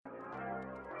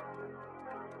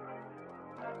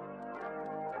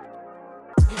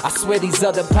I swear these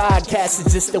other podcasts are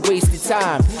just a waste of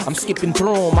time. I'm skipping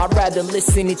through them, I'd rather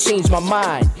listen and change my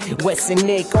mind. Wes and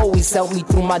Nick always help me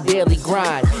through my daily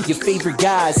grind. Your favorite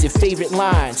guys, your favorite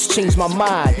lines, change my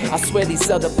mind. I swear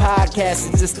these other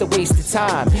podcasts are just a waste of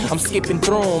time. I'm skipping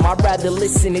through them, I'd rather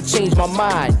listen and change my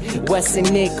mind. Wes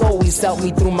and Nick always help me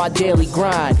through my daily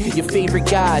grind. Your favorite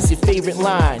guys, your favorite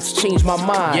lines, change my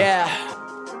mind. Yeah.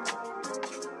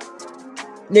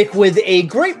 Nick, with a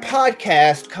great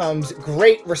podcast comes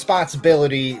great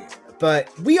responsibility, but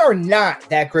we are not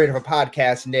that great of a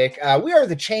podcast, Nick. We are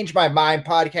the Change My Mind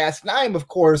podcast, and I am, of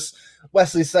course,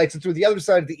 Wesley Sykes, and through the other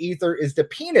side of the ether is the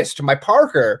penis to my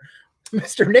Parker,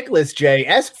 Mr. Nicholas J.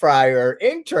 Esquire,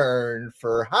 intern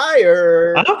for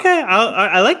hire. Okay,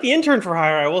 I like the intern for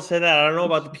hire. I will say that. I don't know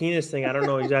about the penis thing. I don't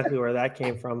know exactly where that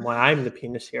came from. Why I'm the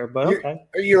penis here, but okay.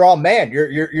 You're all man.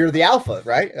 You're the alpha,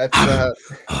 right? That's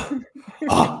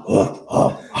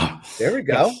there we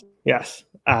go. Yes.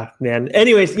 Man.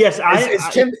 Anyways, yes.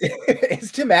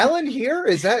 Is Tim Allen here?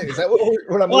 Is that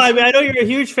what I'm? Well, I mean, I know you're a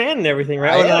huge fan and everything,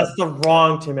 right? That's the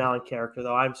wrong Tim Allen character,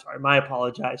 though. I'm sorry. I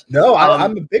apologize. No,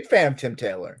 I'm a big fan of Tim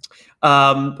Taylor.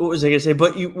 What was I going to say?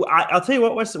 But I'll tell you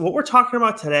what, Wes, what we're talking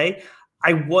about today.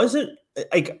 I wasn't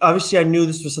like, obviously, I knew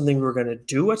this was something we were going to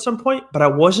do at some point, but I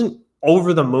wasn't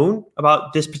over the moon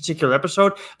about this particular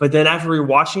episode. But then after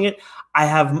rewatching it, I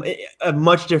have a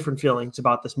much different feelings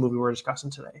about this movie we're discussing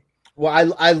today.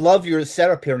 Well, I love your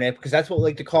setup here, Nick, because that's what we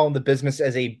like to call in the business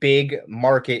as a big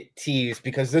market tease,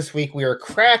 because this week we are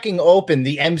cracking open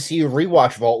the MCU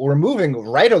rewatch vault. We're moving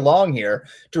right along here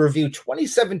to review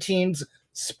 2017's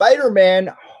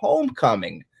Spider-Man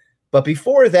Homecoming. But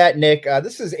before that, Nick,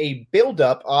 this is a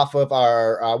build-up off of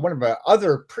our one of our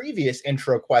other previous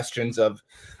intro questions of,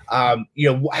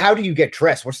 how do you get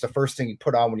dressed? What's the first thing you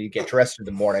put on when you get dressed in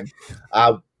the morning?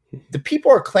 The people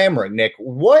are clamoring, Nick.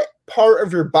 What part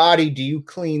of your body do you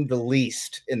clean the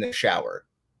least in the shower?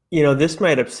 This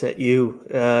might upset you.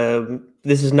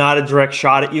 This is not a direct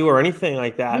shot at you or anything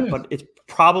like that, but it's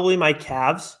probably my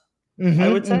calves, I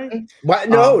would say.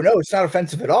 No, it's not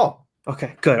offensive at all.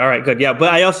 Okay, good. All right, good. Yeah,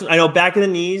 but I know back of the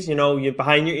knees, you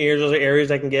behind your ears, those are areas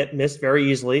that can get missed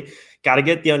very easily. Got to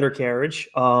get the undercarriage.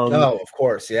 Of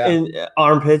course, yeah. And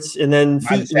armpits, and then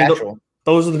feet.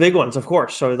 Those are the big ones, of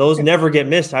course. So those never get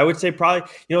missed. I would say probably,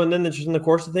 and then just in the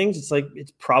course of things,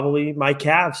 it's probably my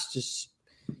calves. Just,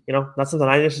 not something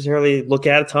I necessarily look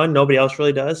at a ton. Nobody else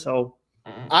really does. So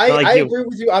I agree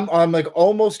with you. I'm like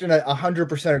almost in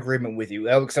 100% agreement with you.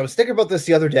 Because I was thinking about this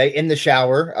the other day in the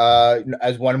shower,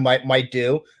 as one might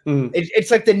do.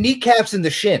 It's like the kneecaps and the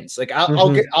shins. Like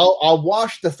I'll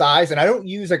wash the thighs, and I don't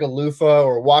use like a loofah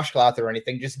or a washcloth or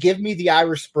anything. Just give me the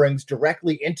Irish Springs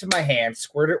directly into my hand,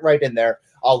 squirt it right in there.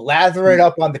 I'll lather it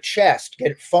up on the chest,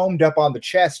 get it foamed up on the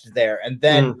chest there, and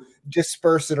then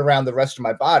disperse it around the rest of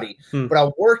my body. But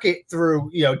I'll work it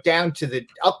through, down to the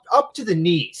up to the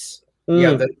knees.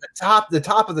 The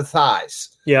top of the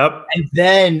thighs. Yep. And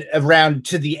then around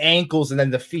to the ankles and then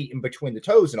the feet in between the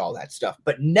toes and all that stuff.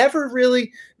 But never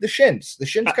really the shins. The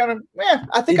shins kind of,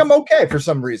 I think I'm okay for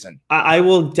some reason. I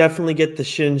will definitely get the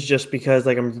shins just because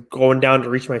I'm going down to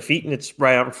reach my feet and it's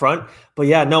right out in front. But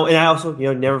yeah, no. And I also,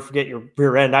 never forget your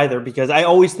rear end either, because I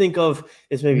always think of,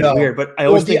 it's maybe weird, but I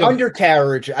always think the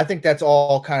undercarriage. I think that's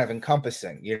all kind of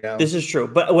encompassing, This is true.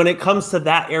 But when it comes to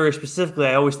that area specifically,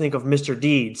 I always think of Mr.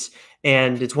 Deeds.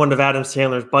 And it's one of Adam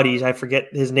Sandler's buddies. I forget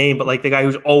his name, but like the guy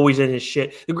who's always in his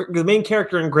shit. The main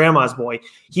character in Grandma's Boy,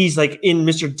 he's like in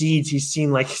Mr. Deeds. He's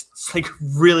seen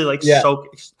really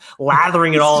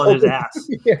lathering it all in his ass.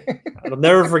 I'll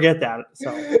never forget that.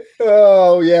 So.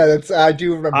 Oh yeah, I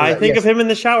do remember. I think of him in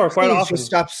the shower quite often. Just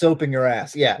stop soaping your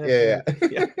ass. Yeah,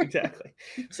 exactly.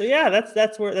 So yeah,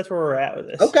 that's where we're at with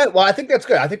this. Okay, well I think that's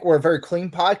good. I think we're a very clean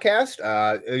podcast.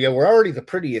 We're already the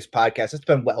prettiest podcast. It's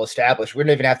been well established. We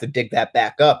don't even have to dig that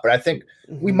back up, but I think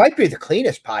we might be the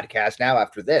cleanest podcast now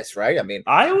after this, right? I mean,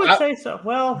 I would say so.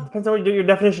 Well, depends on what you do. Your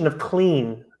definition of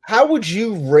clean. How would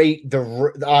you rate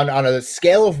on a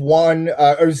scale of 1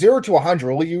 or 0 to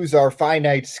 100? We'll use our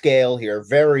finite scale here,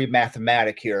 very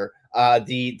mathematic here.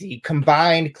 The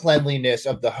combined cleanliness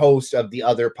of the host of the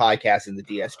other podcasts in the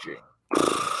DSG.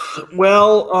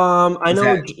 Well, I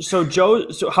know. So Joe.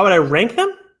 So how would I rank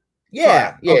them?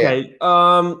 Yeah. Okay.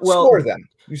 Well, score them.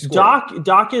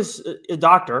 Doc is a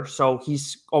doctor, so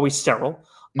he's always sterile.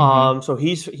 So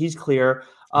he's clear.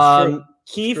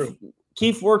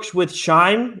 Keith works with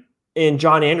Shine and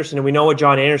John Anderson, and we know what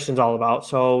John Anderson's all about.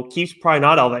 So Keith's probably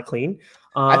not all that clean.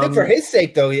 I think for his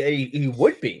sake, though, he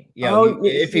would be.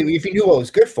 If he knew what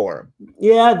was good for him.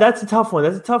 Yeah, that's a tough one.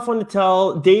 That's a tough one to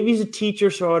tell. Davey's a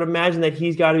teacher, so I would imagine that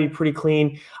he's got to be pretty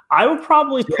clean. I would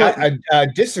probably put. I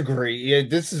disagree. Yeah,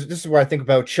 this is where I think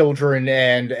about children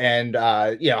and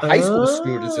high school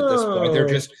students at this point. They're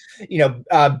just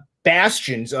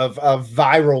bastions of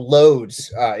viral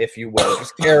loads, if you will,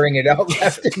 just carrying it out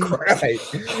left and right.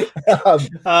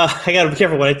 I got to be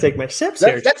careful when I take my sips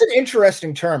here. That's an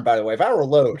interesting term, by the way. Viral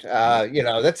load.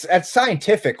 That's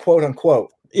scientific, quote unquote.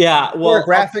 Yeah, well, or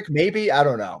graphic, maybe. I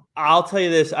don't know. I'll tell you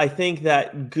this. I think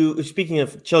that Goo, speaking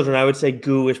of children, I would say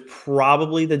Goo is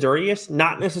probably the dirtiest.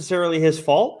 Not necessarily his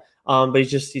fault, but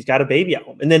he's got a baby at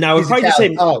home. And then I would probably just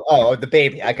say, the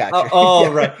baby. I got you.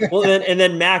 Right. Well,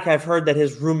 then Mac, I've heard that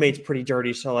his roommate's pretty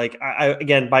dirty. So I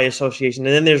again, by association.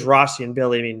 And then there's Rossi and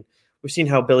Billy. I mean, we've seen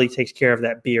how Billy takes care of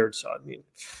that beard. So I mean.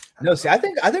 No, see, I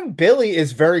think Billy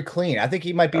is very clean. I think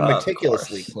he might be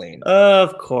meticulously clean.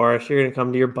 Of course, you're gonna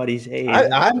come to your buddy's aid.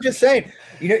 I'm just saying.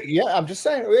 I'm just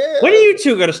saying. When are you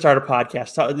two going to start a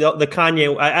podcast? The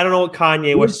Kanye. I don't know what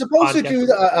Kanye was supposed to do.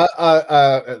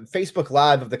 A Facebook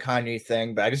Live of the Kanye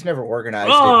thing, but I just never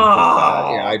organized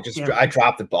it. I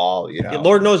dropped the ball.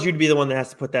 Lord knows you'd be the one that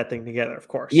has to put that thing together. Of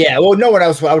course. Yeah. Well, no one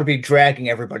else. I would be dragging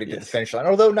everybody to the finish line,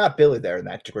 although not Billy there in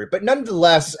that degree. But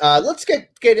nonetheless, let's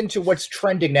get into what's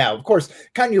trending now. Of course,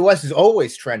 Kanye West is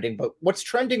always trending, but what's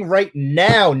trending right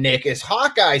now, Nick, is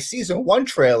Hawkeye Season 1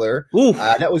 trailer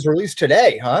that was released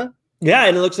today, huh? Yeah,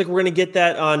 and it looks like we're going to get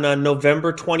that on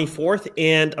November 24th.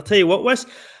 And I'll tell you what, Wes,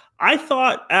 I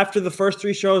thought after the first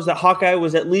 3 shows that Hawkeye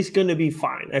was at least going to be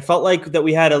fine. I felt like that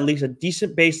we had at least a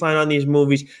decent baseline on these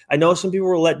movies. I know some people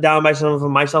were let down by some of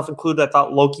them, myself included. I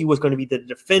thought Loki was going to be the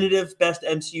definitive best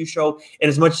MCU show. And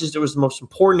as much as it was the most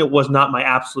important, it was not my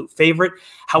absolute favorite.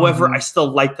 However, I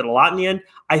still liked it a lot in the end.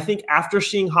 I think after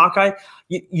seeing Hawkeye,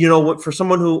 what for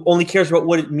someone who only cares about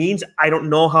what it means, I don't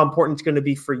know how important it's going to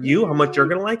be for you, how much you're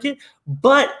going to like it.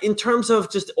 But in terms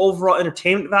of just overall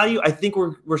entertainment value, I think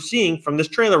we're seeing from this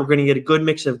trailer, we're going to get a good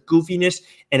mix of goofiness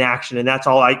and action, and that's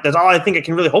all I think I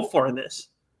can really hope for in this.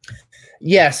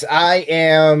 Yes, I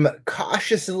am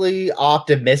cautiously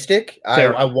optimistic.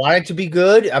 I want it to be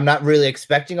good. I'm not really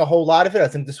expecting a whole lot of it. I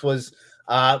think this was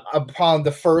upon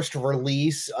the first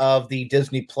release of the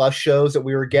Disney Plus shows that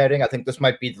we were getting. I think this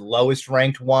might be the lowest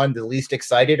ranked one, the least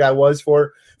excited I was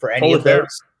for any of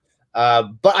those.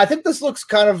 But I think this looks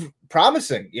kind of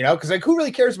promising, because who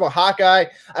really cares about Hawkeye?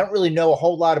 I don't really know a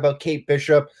whole lot about Kate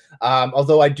Bishop,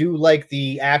 although I do like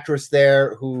the actress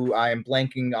there, who I am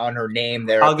blanking on her name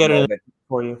there. I'll get it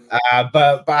for you.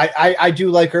 But I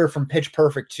do like her from Pitch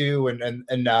Perfect 2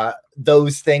 and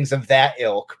those things of that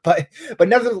ilk. But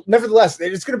nevertheless,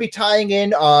 it's going to be tying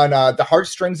in on the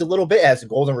heartstrings a little bit. It has a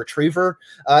golden retriever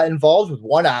involved with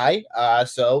one eye.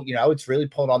 So, it's really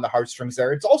pulling on the heartstrings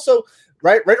there. It's also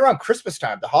right around Christmas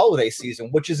time, the holiday season,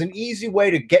 which is an easy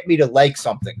way to get me to like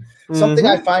something. Something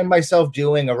I find myself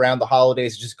doing around the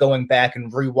holidays, just going back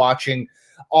and rewatching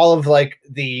all of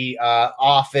the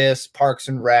Office, Parks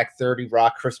and Rec, 30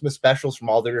 Rock Christmas specials from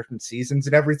all the different seasons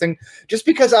and everything, just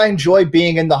because I enjoy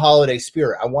being in the holiday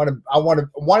spirit. I want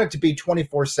it to be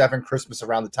 24/7 Christmas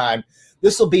around the time.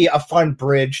 This will be a fun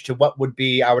bridge to what would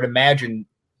be, I would imagine,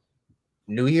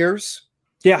 New Year's.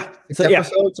 Yeah.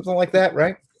 Episode, something like that,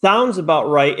 right? Sounds about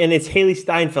right. And it's Haley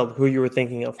Steinfeld who you were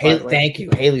thinking of. Thank you.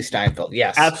 Haley Steinfeld.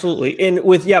 Yes. Absolutely. And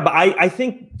but I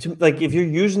think if you're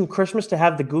using Christmas to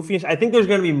have the goofiness, I think there's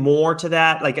going to be more to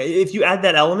that. Like if you add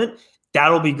that element,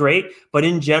 that'll be great. But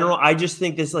in general, I just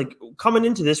think this, coming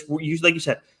into this, like you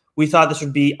said, we thought this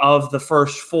would be, of the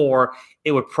first 4,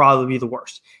 it would probably be the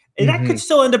worst. And that could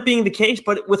still end up being the case,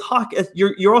 but with Hawkeye,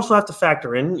 you also have to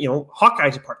factor in,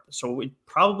 Hawkeye's a part of it, so it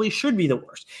probably should be the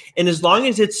worst. And as long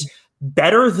as it's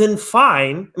better than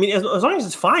fine, I mean, as long as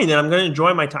it's fine, then I'm going to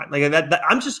enjoy my time. Like that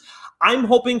I'm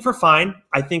hoping for fine.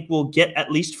 I think we'll get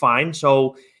at least fine.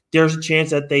 So there's a chance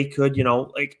that they could,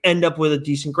 end up with a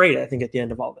decent grade, I think, at the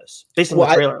end of all this, based on the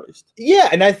trailer at least. Yeah,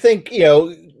 and I think,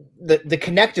 the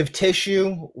connective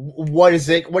tissue, what's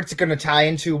it going to tie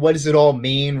into? What does it all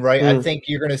mean, right? I think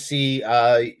you're going to see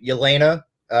Yelena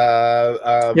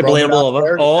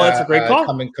Belova. Oh, that's a great call.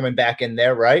 Coming back in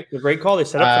there, right? A great call. They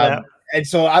set up for that. And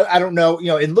so I don't know,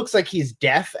 it looks like he's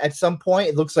deaf at some point.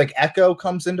 It looks like Echo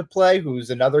comes into play, who's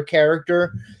another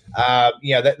character.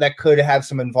 That could have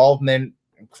some involvement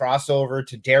and crossover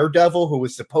to Daredevil, who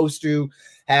was supposed to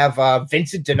have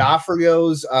Vincent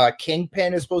D'Onofrio's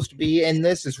Kingpin is supposed to be in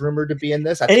this, is rumored to be in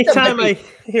this. I think anytime I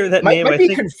hear that name, might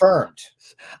be confirmed.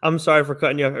 I'm sorry for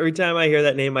cutting you off. Every time I hear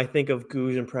that name, I think of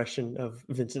Goo's impression of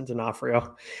Vincent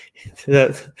D'Onofrio.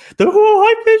 the whole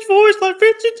high pitched voice like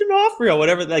Vincent D'Onofrio,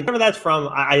 whatever that's from.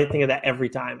 I think of that every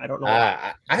time. I don't know.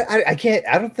 I can't.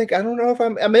 I don't know if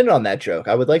I'm in on that joke.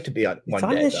 I would like to be on one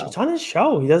day. It's on his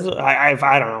show. He doesn't. I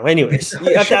don't know. Anyways,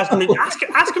 you have to ask him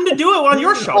to do it on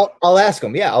your show. I'll ask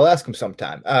him. Yeah, I'll ask him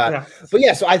sometime. But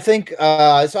yeah, so I think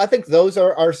those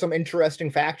are some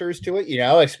interesting factors to it.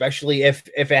 Especially if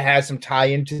it has some tie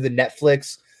into the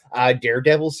Netflix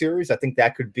Daredevil series. I think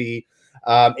that could be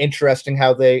interesting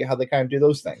how they kind of do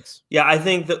those things. Yeah, I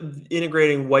think that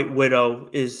integrating White Widow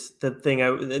is the thing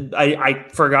I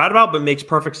forgot about, but makes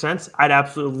perfect sense. I'd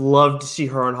absolutely love to see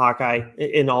her and Hawkeye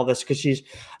in all this because she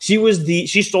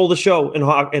stole the show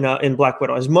in Black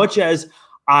Widow. As much as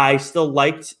I still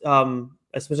liked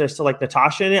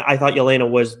Natasha in it, I thought Yelena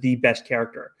was the best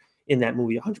character in that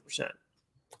movie, 100%.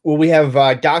 Well, we have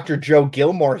Dr. Joe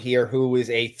Gilmore here, who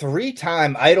is a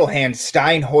 3-time Idle Hands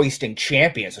Stein hoisting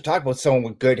champion. So talk about someone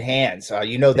with good hands.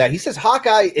 You know that. He says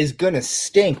Hawkeye is going to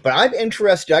stink, but I'm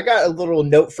interested. I got a little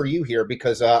note for you here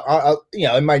because,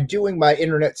 in my doing my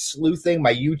internet sleuthing,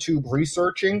 my YouTube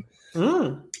researching,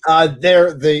 the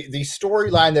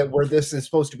storyline that where this is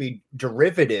supposed to be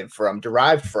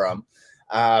derived from,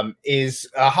 is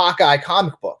a Hawkeye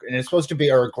comic book, and it's supposed to be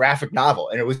a graphic novel,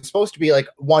 and it was supposed to be like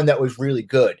one that was really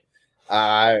good.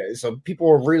 So people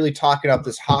were really talking up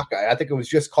this Hawkeye. I think it was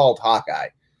just called Hawkeye.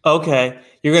 Okay,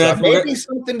 you're gonna have maybe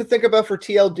something to think about for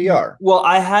TLDR. Well,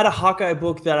 I had a Hawkeye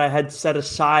book that I had set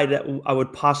aside that I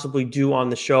would possibly do on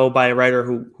the show by a writer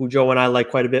who Joe and I like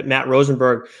quite a bit, Matt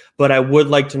Rosenberg. But I would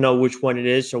like to know which one it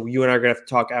is. So you and I are gonna have to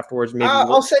talk afterwards. Maybe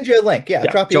I'll send you a link. Yeah,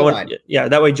 drop you a line. Yeah,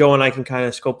 that way Joe and I can kind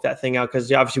of scope that thing out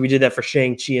because obviously we did that for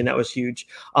Shang-Chi and that was huge.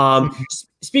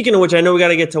 Speaking of which, I know we got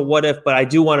to get to What If, but I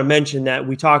do want to mention that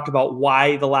we talked about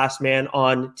Why the Last Man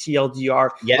on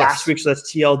TLDR last week. So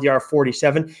that's TLDR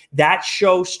 47. That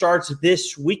show starts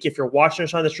this week. If you're watching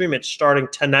us on the stream, it's starting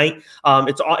tonight.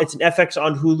 It's an FX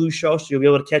on Hulu show, so you'll be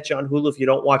able to catch it on Hulu if you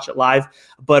don't watch it live.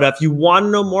 But if you want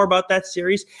to know more about that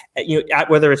series,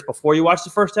 whether it's before you watch the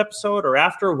first episode or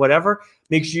after or whatever,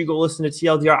 make sure you go listen to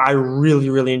TLDR. I really,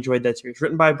 really enjoyed that series.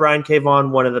 Written by Brian K. Vaughan,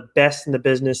 one of the best in the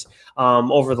business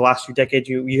over the last few decades.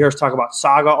 You hear us talk about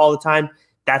Saga all the time.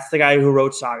 That's the guy who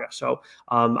wrote Saga. So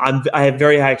I have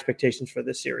very high expectations for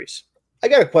this series. I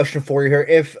got a question for you here.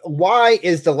 If Y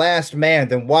is the last man,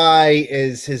 then why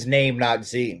is his name not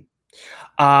Z?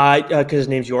 Because his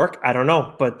name's York. I don't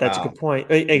know, but that's a good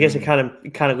point. I guess it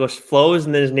kind of flows,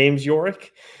 and then his name's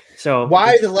Yorick. So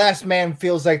why the last man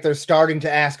feels like they're starting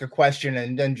to ask a question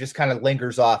and then just kind of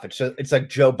lingers off. It's like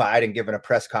Joe Biden giving a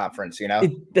press conference, I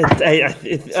don't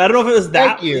know if it was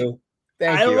that. Thank you.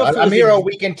 I'm here all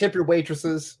weekend. Tip your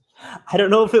waitresses. I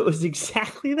don't know if it was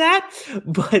exactly that,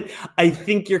 but I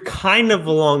think you're kind of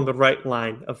along the right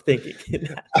line of thinking.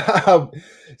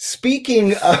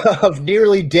 Speaking of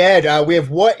nearly dead, we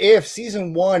have What If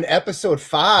Season 1, Episode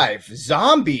 5,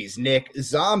 Zombies, Nick,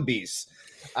 Zombies.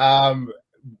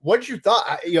 What did you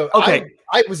thought? Okay.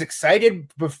 I was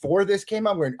excited before this came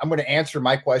out. I'm going to answer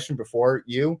my question before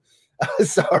you.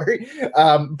 Sorry.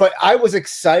 But I was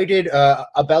excited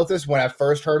about this when I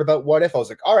first heard about What If. I was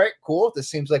like, all right, cool. This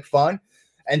seems like fun.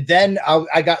 And then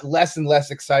I got less and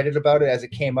less excited about it as it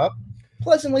came up.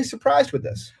 Pleasantly surprised with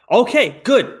this. Okay,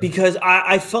 good. Because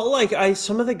I felt like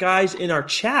some of the guys in our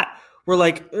chat were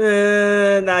like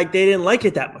they didn't like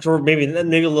it that much. Or maybe a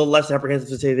little less apprehensive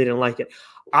to say they didn't like it.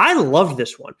 I loved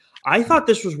this one. I thought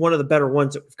this was one of the better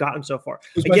ones that we've gotten so far.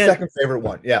 It was my second favorite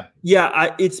one. Yeah.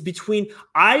 Yeah. It's between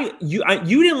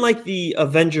you didn't like the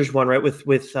Avengers one, right? With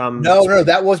No,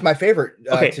 that was my favorite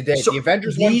today. So the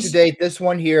Avengers one today, this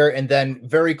one here, and then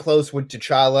very close with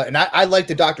T'Challa. And I like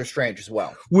the Doctor Strange as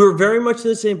well. We're very much in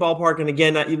the same ballpark. And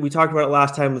again, we talked about it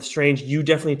last time with Strange. You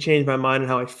definitely changed my mind on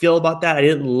how I feel about that. I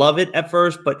didn't love it at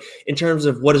first, but in terms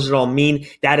of what does it all mean,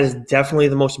 that is definitely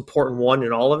the most important one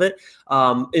in all of it.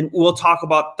 And we'll talk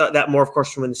about that more, of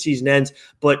course, when the season ends.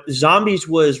 But Zombies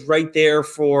was right there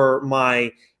for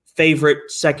my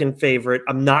second favorite.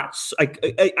 I'm not.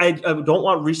 I don't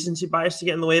want recency bias to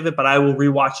get in the way of it, but I will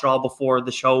rewatch it all before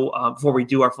the show, before we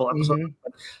do our full episode. Mm-hmm.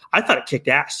 I thought it kicked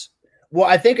ass. Well,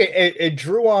 I think it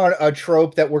drew on a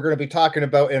trope that we're going to be talking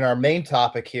about in our main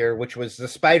topic here, which was the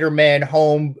Spider-Man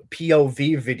home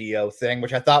POV video thing,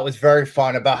 which I thought was very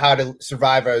fun about how to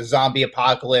survive a zombie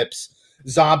apocalypse.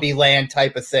 Zombie land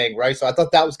type of thing, right? So I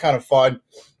thought that was kind of fun.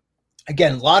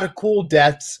 Again, a lot of cool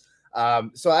deaths.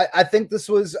 So I think this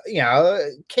was,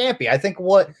 campy. I think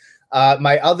what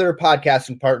My other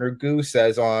podcasting partner, Goo,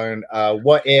 says on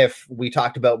What If, we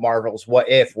talked about Marvel's What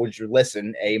If, would you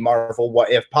listen? A Marvel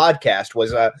What If podcast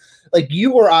was like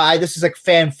you or I, this is like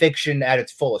fan fiction at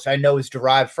its fullest. I know it's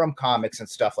derived from comics and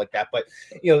stuff like that, but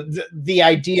you know, the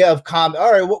idea of all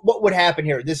right, what would happen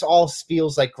here? This all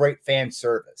feels like great fan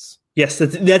service. Yes,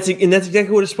 that's exactly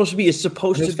what it's supposed to be. It's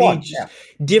supposed to be just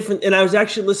different. And I was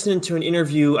actually listening to an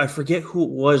interview. I forget who it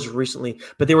was recently,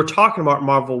 but they were talking about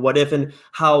Marvel What If and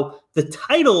how the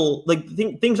title, like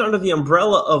things under the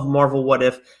umbrella of Marvel What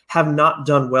If, have not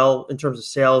done well in terms of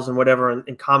sales and whatever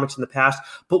in comics in the past.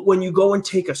 But when you go and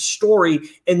take a story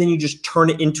and then you just turn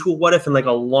it into a What If and like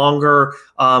a longer,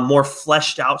 more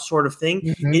fleshed out sort of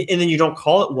thing, and then you don't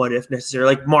call it What If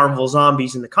necessarily, like Marvel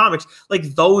Zombies in the comics, like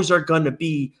those are going to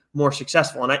be more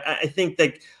successful. And I think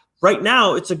that right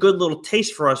now it's a good little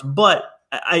taste for us, but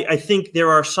I think there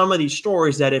are some of these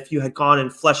stories that if you had gone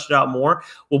and fleshed it out more,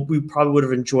 well, we probably would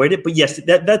have enjoyed it. But yes,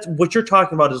 that's what you're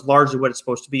talking about is largely what it's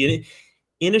supposed to be. And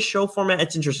in a show format,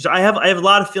 it's interesting. So I have a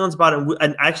lot of feelings about it.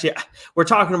 And actually, we're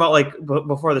talking about like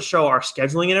before the show, our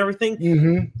scheduling and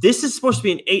everything. This is supposed to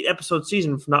be an 8-episode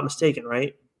season, if I'm not mistaken,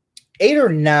 right? 8 or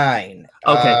 9.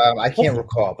 Okay, I can't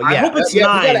recall, but yeah, I hope it's 9.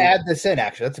 We got to add this in.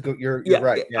 Actually, that's a good. You're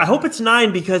right. Yeah. I hope it's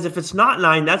 9 because if it's not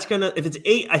 9, that's gonna. If it's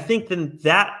 8, I think then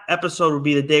that episode would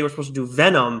be the day we're supposed to do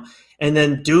Venom, and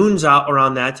then Dune's out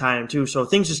around that time too. So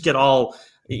things just get all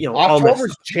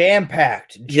October's jam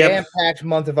packed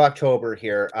month of October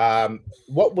here.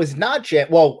 What was not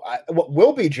what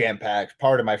will be jam packed?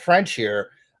 Part of my French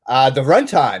here. The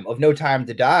runtime of No Time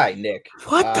to Die, Nick.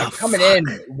 Coming in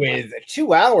with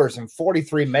 2 hours and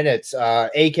 43 minutes,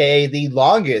 aka the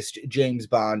longest James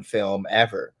Bond film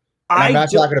ever. And I'm not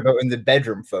talking about in the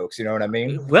bedroom, folks. You know what I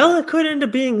mean? Well, it could end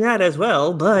up being that as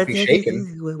well, but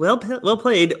well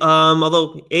played.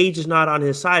 Although age is not on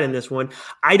his side in this one.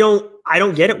 I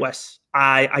don't get it, Wes.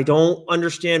 I don't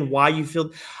understand why you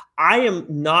feel. I am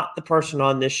not the person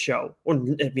on this show, or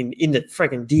I mean, in the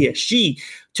freaking DSG,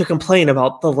 to complain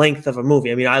about the length of a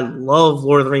movie. I mean, I love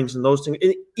Lord of the Rings and those things,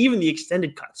 even the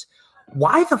extended cuts.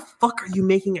 Why the fuck are you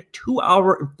making a 2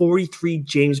 hour and 43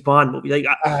 James Bond movie? Like,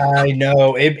 I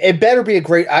know it better be a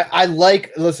great. I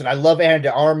love Ana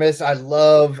de Armas. I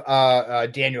love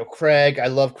Daniel Craig. I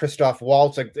love Christoph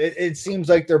Waltz. Like, it seems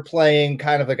like they're playing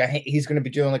kind of like he's going to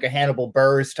be doing like a Hannibal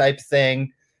Buress type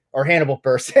thing. Or Hannibal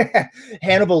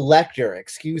Lecter,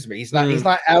 excuse me. He's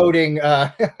not outing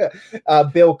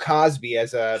Bill Cosby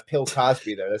as a Bill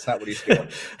Cosby though. That's not what he's doing.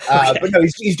 Okay. But no,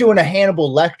 he's doing a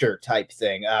Hannibal Lecter type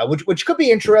thing, which could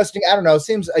be interesting. I don't know. It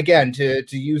seems again to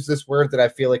use this word that I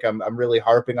feel like I'm really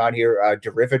harping on here,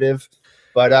 derivative.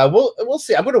 But we'll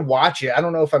see. I'm going to watch it. I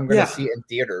don't know if I'm going to see it in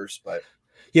theaters, but.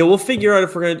 Yeah, we'll figure out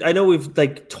if we're gonna. I know we've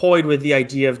like toyed with the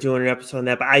idea of doing an episode on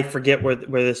that, but I forget where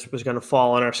this was gonna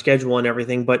fall on our schedule and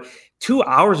everything. But 2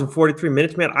 hours and 43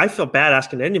 minutes, man, I feel bad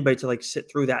asking anybody to like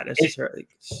sit through that necessarily.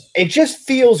 It just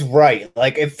feels right.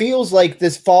 Like it feels like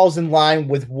this falls in line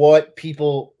with what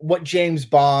James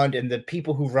Bond and the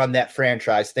people who run that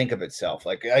franchise think of itself.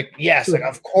 Like yes, like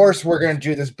of course we're gonna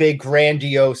do this big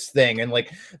grandiose thing, and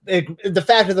like the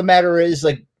fact of the matter is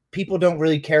like people don't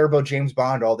really care about James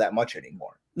Bond all that much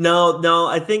anymore. No,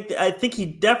 I think he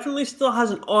definitely still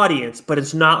has an audience, but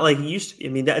it's not like it used to be. I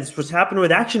mean, that's what's happening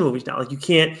with action movies now. Like you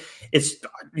can't.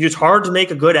 It's hard to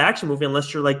make a good action movie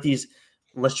unless you're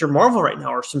unless you're Marvel right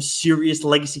now or some serious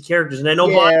legacy characters. And I know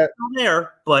Bond's still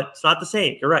there, but it's not the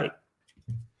same. You're right.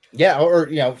 Yeah, or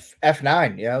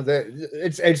F9.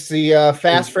 It's the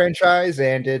Fast franchise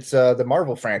and it's the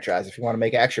Marvel franchise. If you want to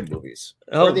make action movies,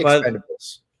 or the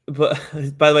Expendables. But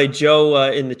by the way,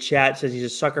 Joe in the chat says he's a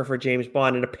sucker for James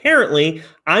Bond, and apparently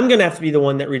I'm going to have to be the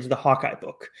one that reads the Hawkeye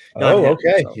book.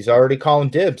 Okay. He's already calling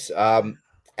dibs. MTV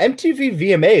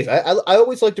VMAs. I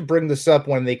always like to bring this up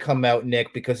when they come out,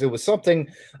 Nick, because it was something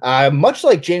much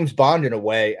like James Bond in a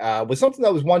way, was something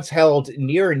that was once held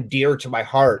near and dear to my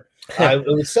heart. It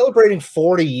was celebrating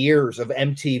 40 years of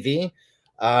MTV.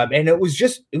 And it was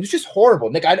just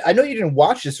horrible. Nick, I know you didn't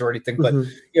watch this or anything, but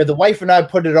the wife and I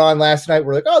put it on last night.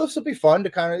 We're like, oh, this will be fun to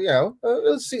kind of,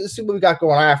 let's see what we got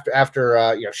going on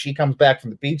after she comes back from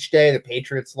the beach day, the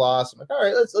Patriots lost. I'm like, all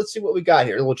right, let's see what we got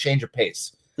here. A little change of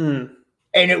pace. And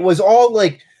it was all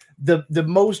like the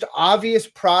most obvious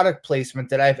product placement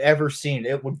that I've ever seen.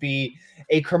 It would be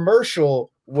a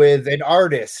commercial with an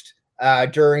artist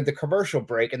during the commercial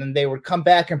break, and then they would come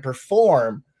back and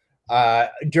perform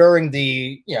during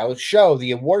the show,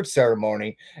 the award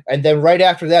ceremony, and then right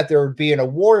after that there would be an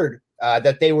award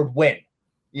that they would win.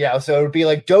 So it would be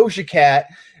like Doja Cat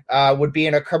would be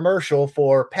in a commercial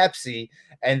for Pepsi,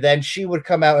 and then she would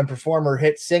come out and perform her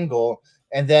hit single,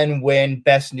 and then win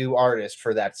Best New Artist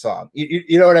for that song.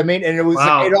 You know what I mean? And it was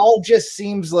it all just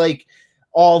seems like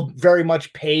all very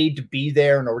much paid to be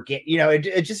there and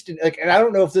it just like, and I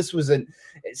don't know if this was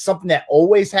something that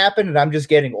always happened and I'm just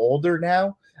getting older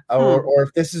now. Or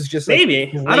if this is just like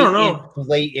maybe I don't know,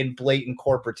 blatant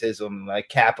corporatism, like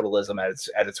capitalism at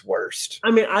its worst.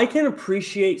 I mean, I can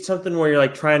appreciate something where you're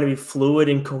like trying to be fluid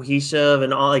and cohesive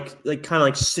and all like kind of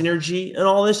like synergy and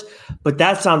all this, but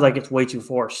that sounds like it's way too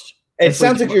forced. It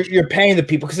sounds like you're paying the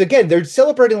people because again, they're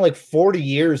celebrating like 40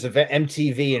 years of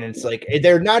MTV, and it's like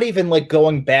they're not even like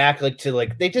going back like to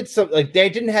like they did some like they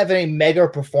didn't have any mega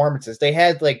performances. They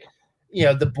had like,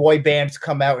 the boy bands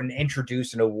come out and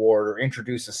introduce an award or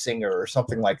introduce a singer or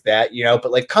something like that,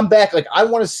 but like come back. Like I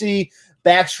want to see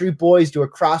Backstreet Boys do a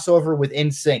crossover with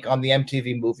NSYNC on the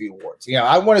MTV Movie Awards.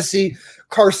 I want to see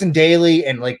Carson Daly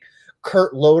and like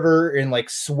Kurt Loder and like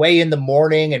Sway in the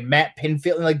Morning and Matt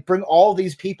Pinfield and like bring all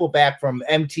these people back from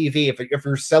MTV if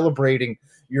you're celebrating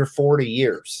your 40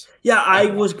 years. Yeah,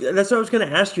 that's what I was going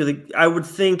to ask you. Like, I would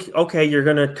think, okay, you're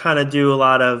going to kind of do a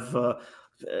lot of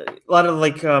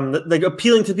like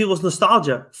appealing to people's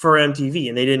nostalgia for MTV,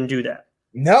 and they didn't do that.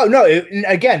 No.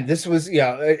 Again, this was,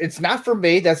 it's not for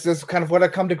me. That's just kind of what I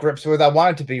come to grips with. I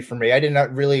want it to be for me. I did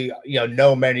not really,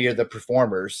 know many of the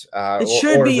performers. It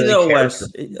should be though, Wes.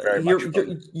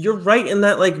 You're right in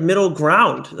that like middle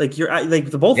ground. Like you're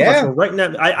like the both of us are right in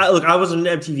that. I wasn't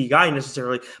an MTV guy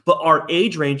necessarily, but our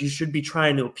age range, you should be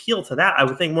trying to appeal to that. I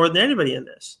would think more than anybody in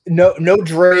this. No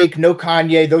Drake, no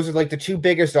Kanye. Those are like the two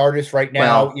biggest artists right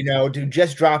now. Who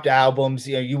just dropped albums.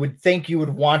 You would think you would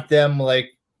want them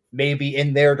like maybe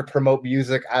in there to promote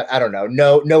music. I don't know.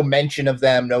 No mention of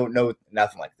them. No,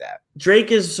 nothing like that.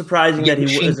 Drake is surprising that he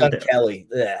wasn't there. Kelly.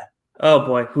 Yeah. Oh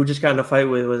boy, who just got in a fight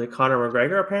with, was it Conor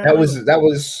McGregor? Apparently that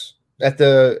was at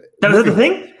the. That was the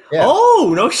thing. Yeah.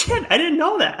 Oh no shit! I didn't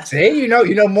know that. See, you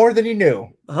know more than you knew.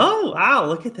 Oh wow!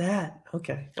 Look at that.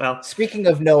 Okay. Well, speaking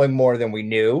of knowing more than we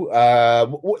knew,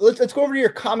 let's go over to your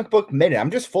comic book minute.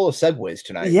 I'm just full of segues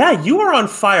tonight. Yeah, you are on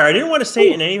fire. I didn't want to say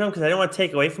it in any of them because I didn't want to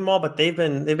take away from them all, but they've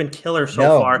been killer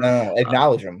so far. No,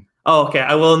 acknowledge them. Oh, okay.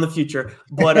 I will in the future.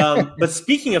 But but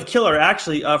speaking of killer,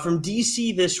 actually, from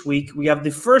DC this week, we have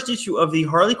the first issue of the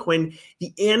Harley Quinn,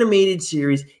 the animated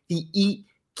series, the Eat,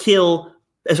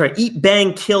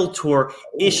 Bang, Kill Tour,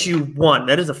 issue 1.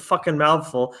 That is a fucking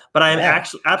mouthful, but I am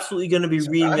actually absolutely going to be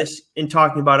reading this and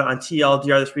talking about it on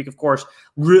TLDR this week, of course.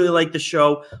 Really like the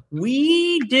show.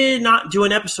 We did not do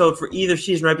an episode for either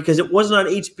season, right? Because it wasn't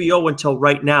on HBO until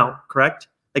right now, correct?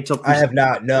 I have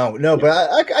not. No, but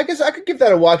I guess I could give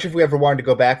that a watch if we ever wanted to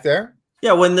go back there.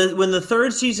 Yeah, when the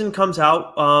third season comes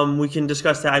out, we can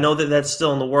discuss that. I know that that's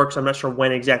still in the works. I'm not sure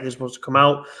when exactly it's supposed to come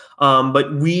out. But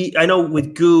I know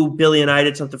with Goo, Billy and I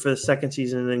did something for the second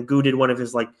season, and then Goo did one of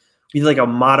his we did like a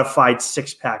modified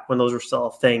 6-pack when those were still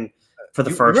a thing for the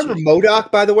first. Remember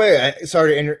MODOK, by the way?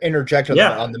 Sorry to interject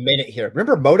on the minute here.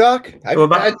 Remember MODOK?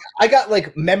 I got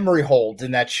like memory holds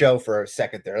in that show for a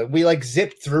second there. We like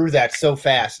zipped through that so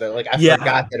fast that I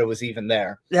forgot that it was even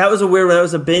there. That was a weird one.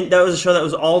 That was a show that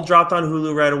was all dropped on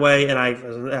Hulu right away, and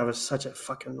I was such a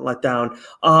fucking letdown.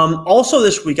 Also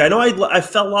this week, I know I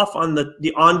fell off on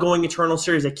the ongoing Eternal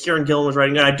series that Kieran Gillen was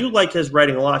writing, and I do like his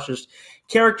writing a lot. It's just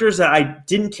characters that I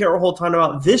didn't care a whole ton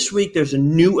about. This week, there's a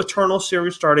new Eternal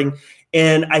series starting,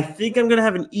 and I think I'm going to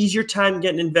have an easier time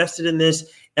getting invested in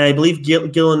this, and I believe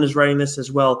Gillen is writing this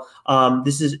as well.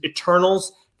 This is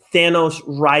Eternals Thanos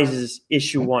Rises,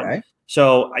 issue 1.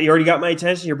 So you already got my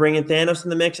attention. You're bringing Thanos in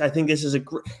the mix. I think this is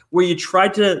where you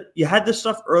had this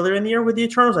stuff earlier in the year with the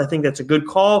Eternals. I think that's a good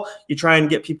call. You try and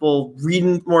get people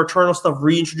reading more Eternal stuff,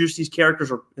 reintroduce these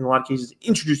characters, or in a lot of cases,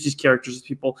 introduce these characters to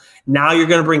people. Now you're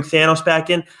going to bring Thanos back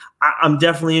in. I'm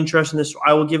definitely interested in this. So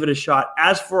I will give it a shot.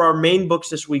 As for our main books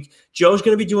this week, Joe's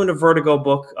going to be doing a Vertigo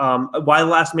book. Why the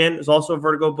Last Man is also a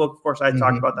Vertigo book. Of course, I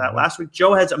talked about that last week.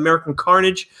 Joe has American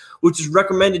Carnage, which is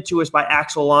recommended to us by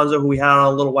Axel Alonso, who we had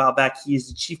on a little while back. He is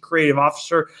the chief creative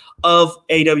officer of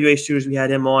AWA Studios. We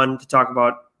had him on to talk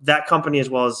about that company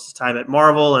as well as his time at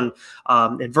Marvel and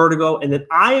Vertigo. And then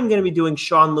I am going to be doing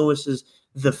Sean Lewis's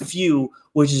The Few,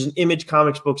 which is an Image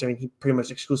Comics books. I mean, he pretty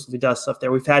much exclusively does stuff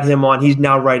there. We've had him on. He's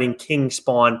now writing King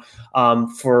Spawn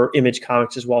for Image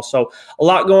Comics as well. So a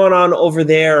lot going on over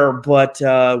there, but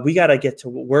we got to get to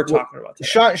what we're talking about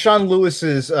today. Sean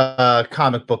Lewis's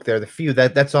comic book there, The Few,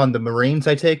 that's on the Marines,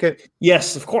 I take it?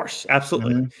 Yes, of course.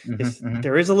 Absolutely.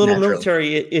 There is a little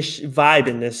military-ish vibe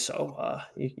in this, so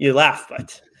you laugh,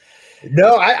 but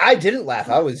No, I didn't laugh.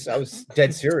 I was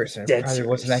dead serious, and it Dead probably serious.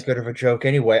 wasn't that good of a joke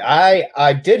anyway.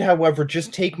 I did, however,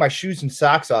 just take my shoes and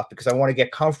socks off because I want to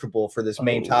get comfortable for this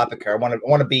main topic here. I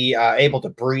want to be able to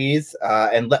breathe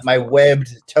and let my webbed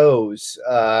toes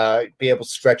be able to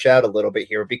stretch out a little bit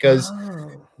here because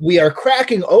we are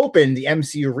cracking open the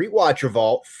MCU Rewatcher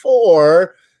Vault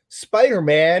for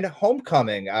Spider-Man: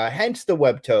 Homecoming. Hence the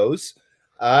web toes.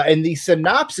 And the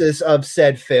synopsis of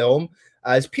said film.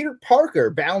 As Peter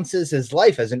Parker balances his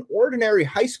life as an ordinary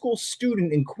high school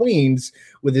student in Queens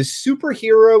with his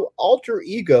superhero alter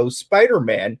ego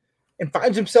Spider-Man, and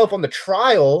finds himself on the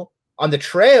trail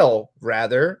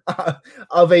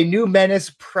of a new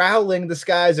menace prowling the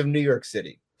skies of New York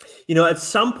City. You know, at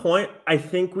some point, I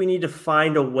think we need to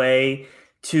find a way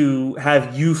to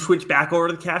have you switch back over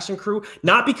to the cast and crew,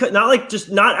 not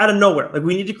out of nowhere. Like,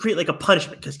 we need to create like a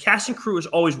punishment because cast and crew is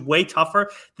always way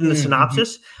tougher than the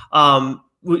synopsis. So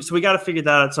we got to figure that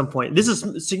out at some point. This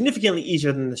is significantly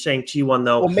easier than the Shang-Chi one,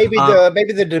 though. Well, maybe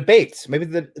the debates,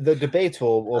 the debates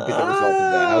will be the result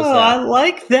of that. How's that? I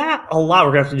like that a lot.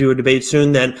 We're gonna have to do a debate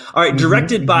soon. Then, all right.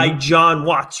 Directed by John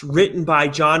Watts, written by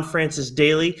John Francis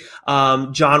Daly,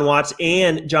 John Watts,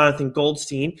 and Jonathan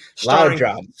Goldstein. Loud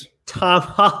Johns. Tom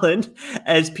Holland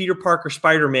as Peter Parker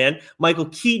Spider-Man, Michael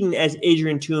Keaton as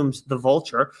Adrian Toomes the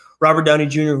Vulture, Robert Downey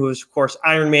Jr., who is, of course,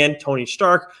 Iron Man, Tony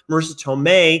Stark, Marissa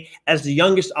Tomei as the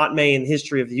youngest Aunt May in the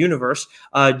history of the universe,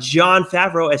 Jon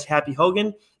Favreau as Happy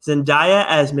Hogan, Zendaya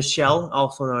as Michelle,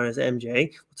 also known as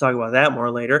MJ. We'll talk about that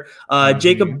more later.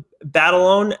 Jacob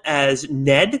Batalon as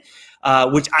Ned,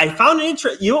 which I found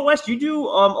interesting. You know what, Wes? You do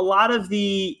a lot of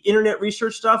the internet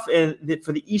research stuff, and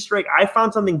for the Easter egg, I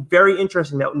found something very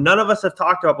interesting that none of us have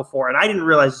talked about before, and I didn't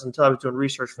realize this until I was doing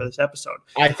research for this episode.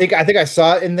 I think I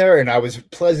saw it in there, and I was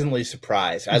pleasantly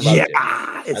surprised. I loved it.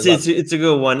 It's a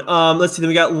good one. Let's see. Then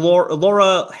we got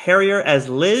Laura Harrier as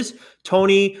Liz,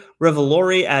 Tony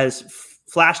Revolori as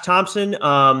Flash Thompson,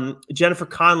 Jennifer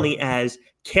Connelly as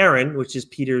Karen, which is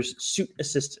Peter's suit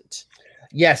assistant.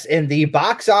 Yes, in the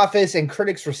box office and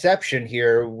critics' reception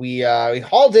here, we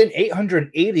hauled in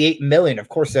 $888 million. Of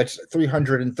course, that's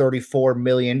 $334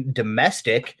 million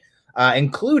domestic,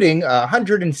 including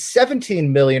 $117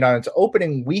 million on its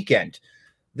opening weekend.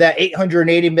 That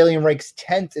 $880 million ranks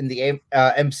 10th in the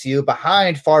MCU,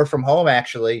 behind Far From Home,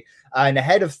 actually, and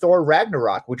ahead of Thor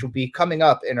Ragnarok, which will be coming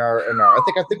up in our. I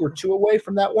think we're 2 away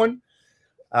from that one,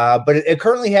 but it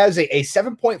currently has a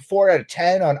 7.4 out of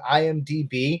 10 on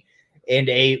IMDb. And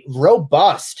a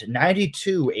robust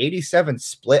 92-87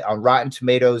 split on Rotten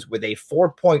Tomatoes with a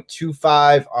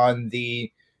 4.25 on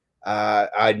the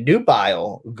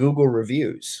Nubile Google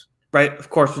reviews. Right, of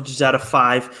course, which is out of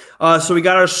 5. So we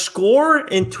got our score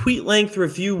and tweet length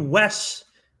review. Wes,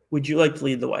 would you like to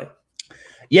lead the way?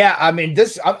 Yeah, I mean,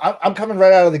 I'm coming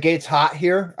right out of the gates hot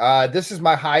here. This is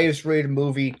my highest rated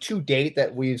movie to date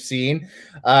that we've seen.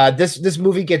 This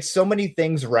movie gets so many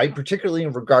things right, particularly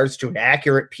in regards to an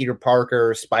accurate Peter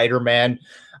Parker Spider-Man.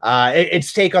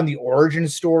 Its take on the origin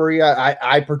story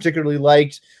I particularly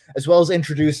liked, as well as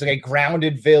introducing a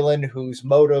grounded villain whose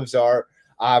motives are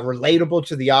relatable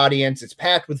to the audience. It's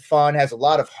packed with fun, has a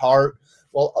lot of heart,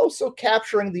 while also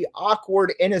capturing the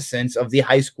awkward innocence of the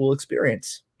high school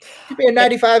experience. Give me a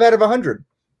 95 out of 100.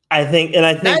 I think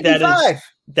 95.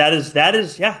 that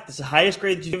is yeah, that's the highest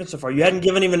grade that you've given so far. You hadn't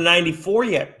given even a 94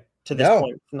 yet to this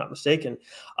point, if I'm not mistaken.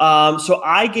 So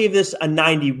I gave this a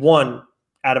 91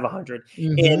 out of 100.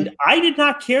 And I did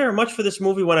not care much for this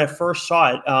movie when I first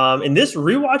saw it. And this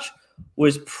rewatch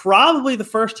was probably the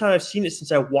first time I've seen it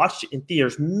since I watched it in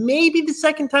theaters. Maybe the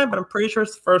second time, but I'm pretty sure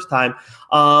it's the first time.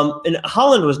 And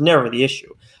Holland was never the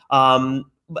issue.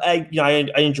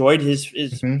 I enjoyed his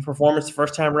performance the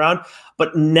first time around,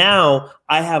 but now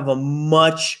I have a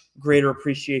much greater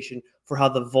appreciation for how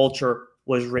the Vulture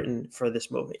was written for this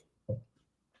movie.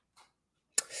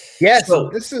 Yeah, so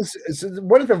this is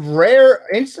one of the rare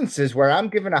instances where I'm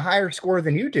given a higher score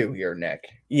than you do here, Nick.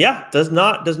 Yeah, does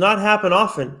not happen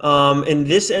often. And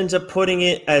this ends up putting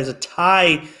it as a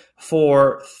tie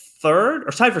for third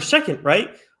or tied for second,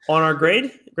 right? On our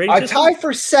grade. A tie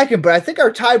for second, but I think our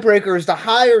tiebreaker is the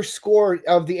higher score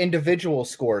of the individual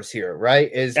scores here, right?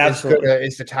 Is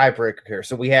the tiebreaker here.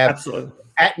 So we have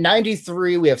at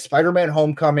 93, we have Spider-Man: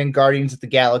 Homecoming, Guardians of the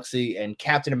Galaxy, and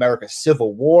Captain America: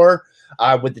 Civil War,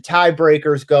 with the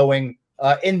tiebreakers going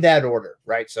in that order,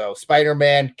 right? So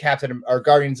Spider-Man,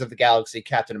 Guardians of the Galaxy,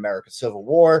 Captain America: Civil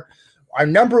War. Our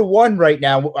number one right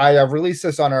now, I released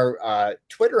this on our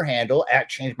Twitter handle at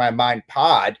Change My Mind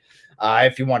Pod.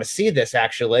 If you want to see this,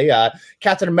 actually,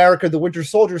 Captain America: The Winter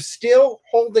Soldier still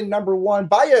holding number one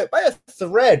by a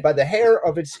thread, by the hair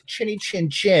of its chinny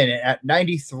chin at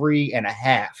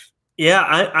 93.5.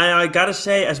 Yeah, I gotta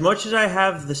say, as much as I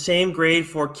have the same grade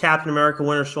for Captain America: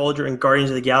 Winter Soldier and Guardians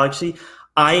of the Galaxy,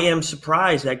 I am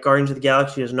surprised that Guardians of the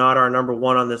Galaxy is not our number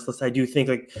one on this list. I do think,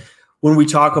 like, when we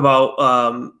talk about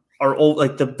our old,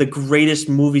 like the greatest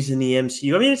movies in the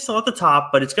MCU, I mean, it's still at the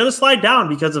top, but it's going to slide down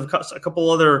because of a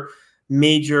couple other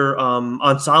major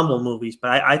ensemble movies. But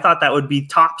I thought that would be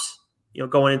tops,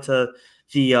 going into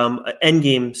the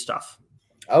Endgame stuff.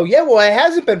 Oh yeah, well, it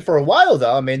hasn't been for a while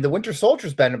though. I mean, the Winter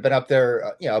Soldier's been up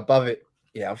there, above it,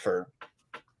 for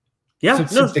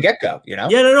since the get-go. Yeah,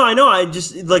 no, I know. I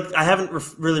just I haven't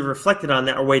really reflected on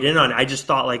that or weighed in on it. I just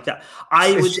thought like that.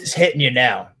 It's just hitting you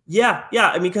now. Yeah.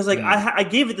 I mean, because I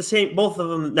gave it the same, both of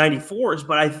them 94s,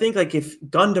 but I think like if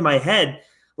gun to my head,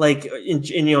 was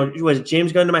it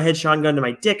James gun to my head, Sean gun to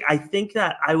my dick? I think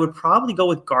that I would probably go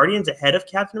with Guardians ahead of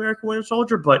Captain America: Winter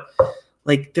Soldier, but.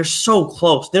 Like they're so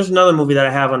close. There's another movie that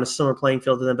I have on a similar playing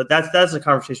field to them, but that's a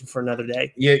conversation for another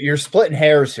day. You're splitting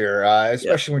hairs here,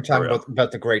 especially when we're talking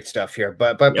about the great stuff here.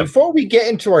 But before we get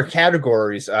into our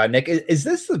categories, Nick, is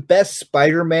this the best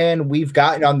Spider-Man we've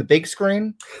gotten on the big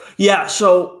screen? Yeah.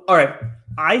 So, all right,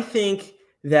 I think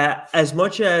that as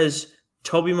much as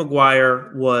Tobey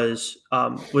Maguire was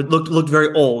looked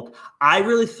very old, I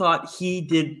really thought he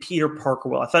did Peter Parker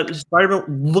well. I thought Spider-Man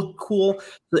looked cool,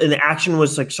 and the action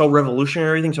was like so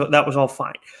revolutionary and everything, so that was all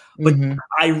fine. But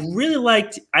I really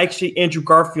liked actually Andrew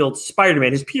Garfield's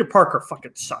Spider-Man. His Peter Parker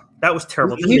fucking sucked. That was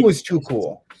terrible. He was too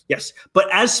cool. Yes, but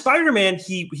as Spider-Man,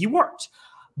 he worked.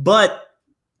 But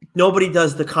nobody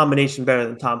does the combination better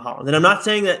than Tom Holland. And I'm not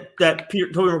saying that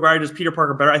Tobey Maguire does Peter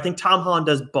Parker better. I think Tom Holland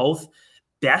does both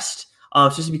best.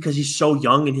 Just because he's so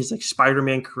young in his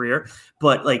Spider-Man career,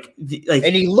 but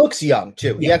and he looks young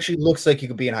too. Yeah. He actually looks like he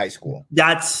could be in high school.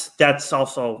 That's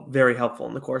also very helpful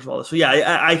in the course of all this. So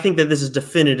yeah, I think that this is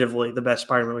definitively the best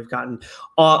Spider-Man we've gotten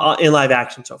in live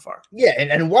action so far. Yeah,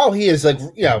 and while he is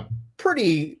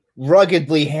pretty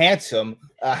ruggedly handsome,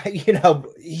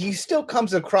 he still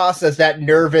comes across as that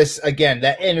nervous, again,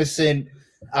 that innocent.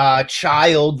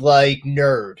 Childlike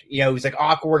nerd, he's like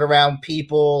awkward around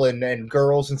people and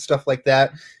girls and stuff like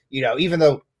that, even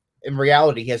though in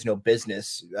reality he has no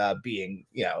business being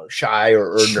shy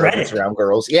or nervous around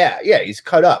girls. Yeah, he's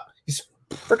cut up. He's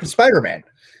freaking Spider-Man.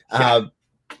 But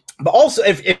also,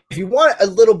 if you want a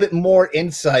little bit more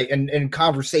insight and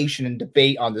conversation and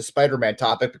debate on the Spider-Man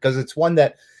topic, because it's one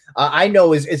that I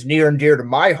know is near and dear to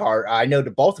my heart, I know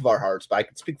to both of our hearts, but I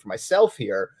can speak for myself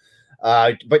here.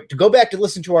 But to go back to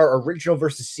listen to our original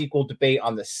versus sequel debate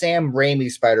on the Sam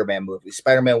Raimi Spider-Man movie,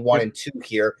 Spider-Man 1 and 2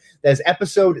 here, that's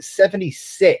episode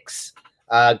 76.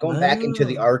 Going back into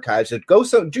the archives.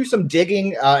 So do some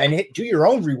digging and do your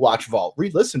own rewatch vault,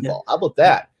 re-listen vault. How about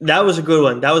that? That was a good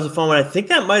one. That was a fun one. I think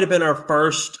that might have been our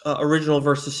first original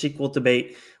versus sequel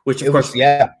debate, which of course,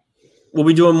 we'll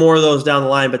be doing more of those down the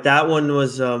line. But that one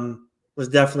was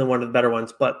definitely one of the better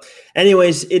ones. But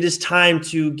anyways, it is time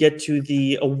to get to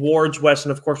the awards, Wes.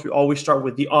 And of course, we always start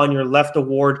with the On Your Left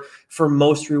award for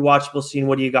most rewatchable scene.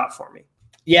 What do you got for me?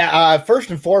 Yeah, first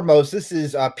and foremost, this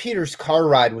is Peter's car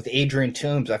ride with Adrian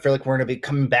Toomes. I feel like we're going to be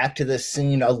coming back to this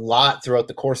scene a lot throughout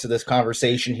the course of this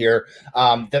conversation here.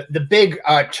 The big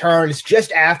turn is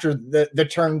just after the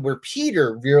turn where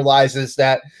Peter realizes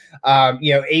that,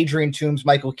 Adrian Toomes,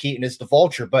 Michael Keaton is the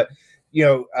Vulture, but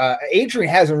Adrian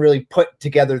hasn't really put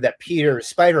together that Peter is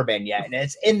Spider-Man yet. And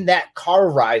it's in that car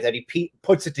ride that he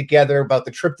puts it together about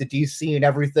the trip to DC and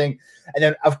everything. And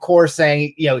then, of course,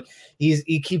 saying,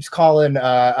 he keeps calling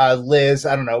Liz,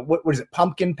 I don't know, what is it,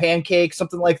 Pumpkin Pancake,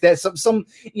 something like that. Some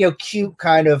cute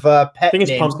kind of pet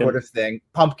name sort of thing.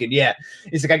 Pumpkin, yeah.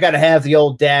 He's like, I got to have the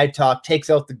old dad talk, takes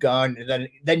out the gun. And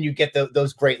then you get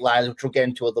those great lines, which we'll get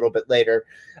into a little bit later.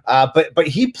 But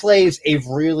he plays a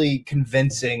really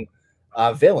convincing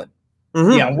villain.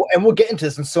 And we'll get into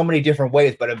this in so many different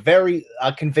ways, but a very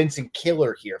convincing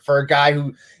killer here for a guy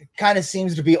who kind of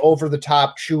seems to be over the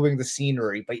top, chewing the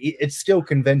scenery, but it's still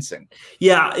convincing.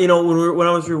 Yeah, when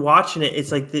I was rewatching it,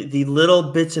 it's like the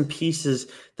little bits and pieces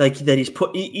like that he's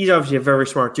put. He's obviously a very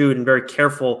smart dude and very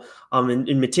careful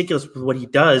and meticulous with what he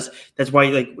does. That's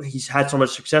why he's had so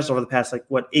much success over the past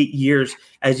 8 years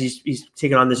as he's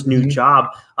taken on this new job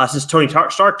since Tony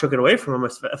Stark took it away from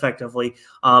him effectively.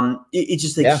 It's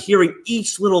just hearing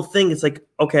each little thing. It's like,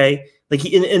 okay,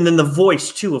 and then the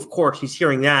voice too. Of course, he's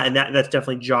hearing that, and that's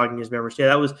definitely jogging his memory. So yeah,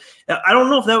 that was. I don't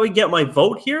know if that would get my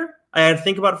vote here. I had to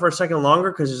think about it for a second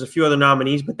longer because there's a few other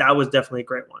nominees, but that was definitely a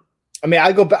great one. I mean,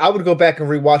 I would go back and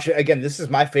rewatch it again. This is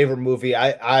my favorite movie.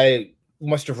 I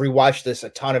must have rewatched this a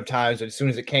ton of times. As soon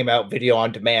as it came out, video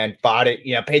on demand, bought it,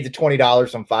 paid the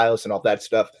 $20 on Files and all that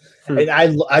stuff. And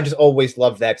I just always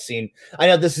loved that scene. I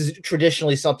know this is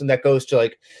traditionally something that goes to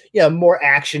like, more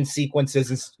action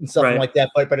sequences and something like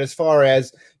that. But as far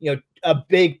as, a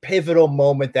big pivotal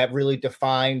moment that really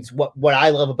defines what I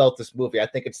love about this movie, I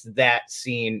think it's that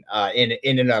scene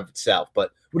in and of itself.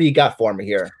 But what do you got for me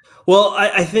here? Well,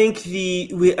 I think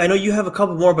I know you have a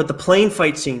couple more, but the plane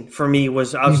fight scene for me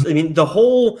was, I mean,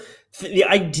 the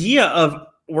idea of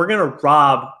we're going to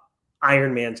rob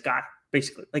Iron Man's guy,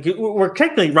 basically. Like, we're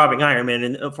technically robbing Iron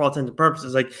Man for all intents and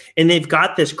purposes. Like, and they've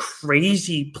got this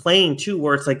crazy plane too,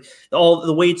 where it's like all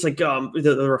the way it's like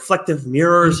the reflective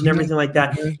mirrors and everything like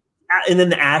that. And then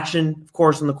the action, of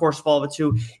course, and the course fall of it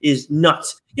too is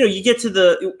nuts. You get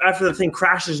to after the thing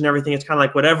crashes and everything, it's kind of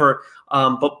like whatever.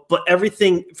 But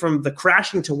everything from the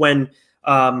crashing to when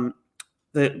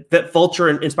that Vulture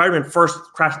and Spider-Man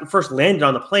first landed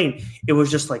on the plane, it was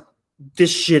just like,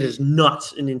 this shit is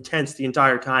nuts and intense the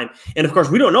entire time. And of course,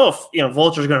 we don't know if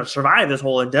Vulture is going to survive this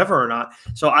whole endeavor or not.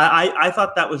 So I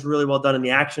thought that was really well done in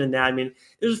the action in that. I mean,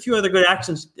 there's a few other good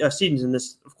action scenes in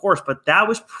this, of course, but that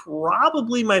was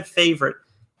probably my favorite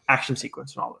action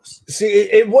sequence in all this. See,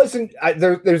 it wasn't.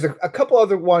 There's a couple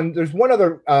other ones. There's one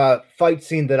other fight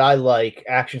scene that I like,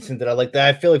 action scene that I like,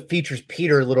 that I feel like features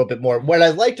Peter a little bit more. What I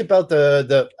liked about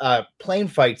the plane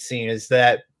fight scene is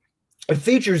that it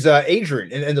features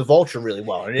Adrian and the Vulture really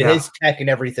well, and his tech and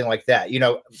everything like that.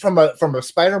 From a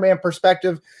Spider-Man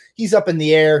perspective, he's up in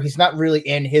the air. He's not really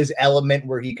in his element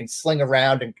where he can sling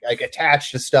around and like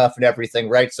attach to stuff and everything,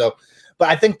 right? So, but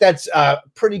I think that's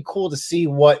pretty cool to see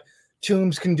what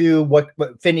Toomes can do, what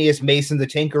Phineas Mason the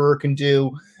Tinkerer can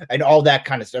do, and all that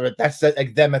kind of stuff. That's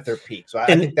like them at their peak. So I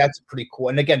think that's pretty cool.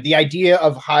 And again, the idea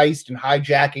of heist and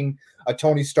hijacking a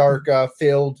Tony Stark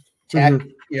filled tech,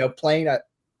 plane.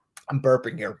 I'm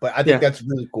burping here, but I think that's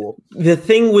really cool. The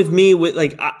thing with me,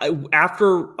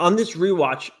 after on this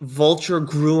rewatch, Vulture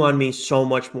grew on me so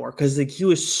much more because he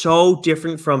was so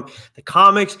different from the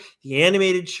comics, the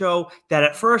animated show, that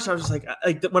at first I was just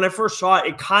like when I first saw it,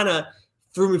 it kind of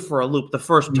threw me for a loop the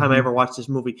first time I ever watched this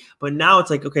movie. But now it's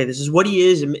like, okay, this is what he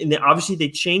is. And obviously they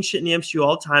change shit in the MCU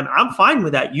all the time. I'm fine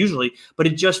with that usually, but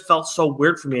it just felt so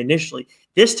weird for me initially.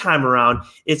 This time around,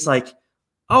 it's like,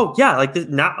 oh yeah,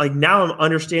 now I'm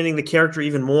understanding the character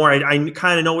even more. I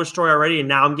kind of know his story already, and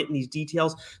now I'm getting these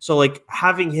details. So like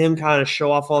having him kind of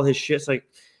show off all his shit, it's like,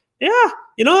 yeah,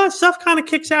 that stuff kind of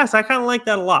kicks ass. I kind of like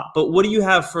that a lot. But what do you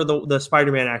have for the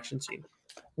Spider-Man action scene?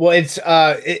 Well, it's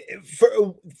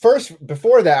first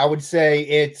before that, I would say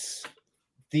it's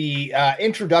the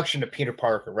introduction to Peter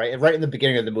Parker, right in the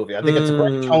beginning of the movie. I think it's a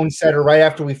great tone setter right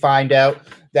after we find out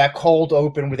that cold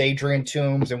open with Adrian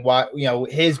Toomes and what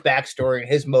his backstory and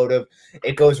his motive.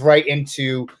 It goes right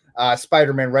into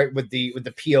Spider-Man, right with the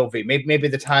POV. Maybe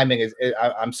the timing is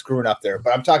I'm screwing up there,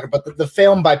 but I'm talking about the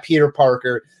film by Peter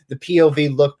Parker, the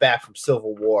POV look back from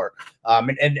Civil War,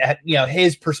 and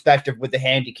his perspective with the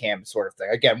handy cam sort of thing.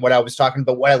 Again, what I was talking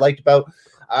about, what I liked about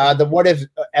the What If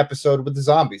episode with the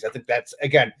zombies. I think that's,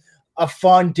 again, a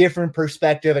fun, different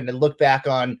perspective, and to look back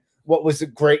on what was a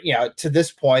great, to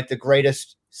this point, the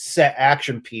greatest set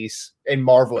action piece in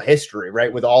Marvel history,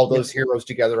 right? With all those heroes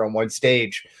together on one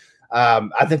stage.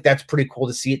 I think that's pretty cool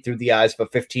to see it through the eyes of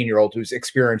a 15-year-old who's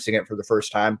experiencing it for the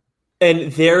first time.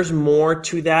 And there's more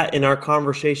to that in our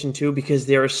conversation too, because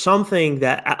there is something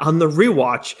that on the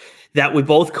rewatch that we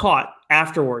both caught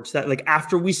afterwards, that like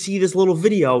after we see this little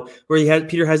video where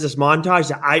Peter has this montage,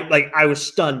 that I was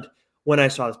stunned when I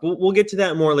saw this. But we'll get to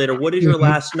that more later. What is your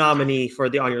last nominee for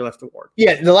the On Your Left award?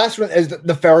 Yeah, the last one is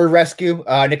the ferry rescue,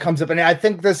 and it comes up, and I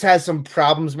think this has some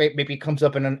problems. Maybe it comes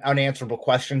up in unanswerable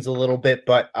questions a little bit,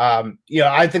 but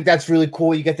I think that's really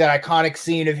cool. You get that iconic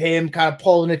scene of him kind of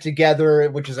pulling it together,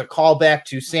 which is a callback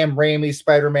to Sam Raimi's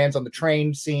Spider-Man's on the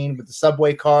train scene with the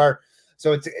subway car.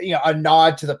 So it's a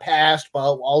nod to the past,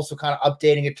 while also kind of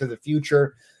updating it to the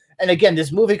future. And again,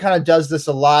 this movie kind of does this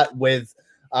a lot with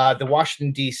the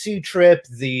Washington, D.C. trip,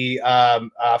 the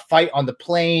fight on the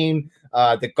plane,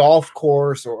 the golf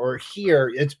course, or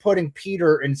here, it's putting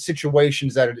Peter in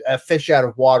situations that are a fish out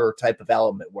of water type of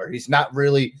element, where he's not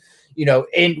really,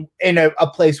 in a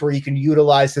place where he can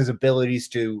utilize his abilities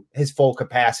to his full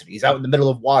capacity. He's out in the middle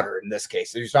of water in this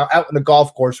case. He's not out in the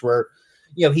golf course where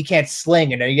he can't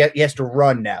sling and he has to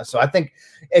run now. So I think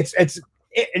it's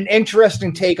an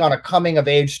interesting take on a coming of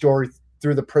age story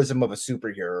through the prism of a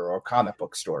superhero or a comic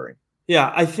book story.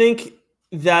 Yeah, I think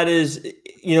that is,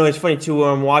 it's funny too.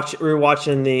 When we're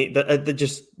watching the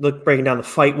just breaking down the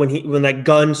fight when that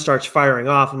gun starts firing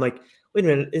off. I'm like, wait a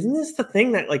minute, isn't this the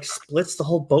thing that like splits the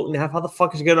whole boat in half? How the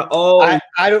fuck is it gonna? Oh,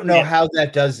 I don't know how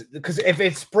that does, because if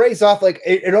it sprays off, like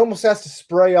it almost has to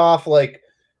spray off like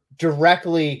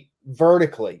directly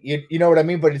vertically. You know what I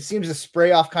mean? But it seems to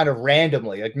spray off kind of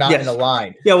randomly, like not in a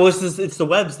line. Yeah, well, it's the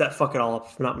webs that fuck it all up,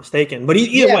 if I'm not mistaken. But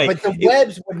either way, but the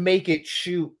webs would make it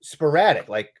shoot sporadic,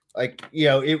 like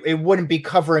it wouldn't be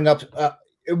covering up.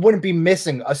 It wouldn't be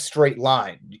missing a straight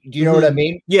line. Do you know what I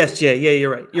mean? Yes, yeah,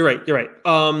 you're right.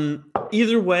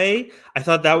 Either way, I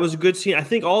thought that was a good scene. I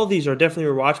think all of these are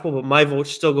definitely rewatchable, but my vote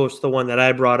still goes to the one that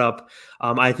I brought up.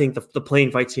 I think the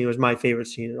plane fight scene was my favorite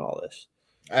scene in all this.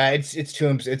 It's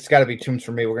Toombs. It's got to be Toombs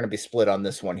for me. We're going to be split on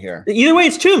this one here. Either way,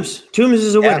 it's Toombs. Toombs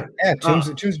is a winner. Yeah,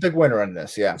 Toombs big winner on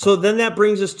this. Yeah. So then that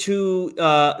brings us to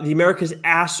the America's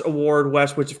Ass Award,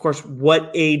 Wes, which of course, what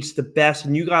aged the best?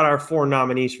 And you got our 4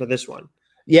 nominees for this one.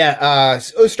 Yeah.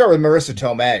 Let's start with Marissa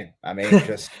Tomei. I mean,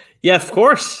 just yeah, of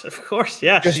course,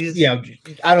 yeah. Just,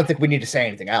 I don't think we need to say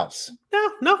anything else.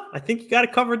 No. I think you got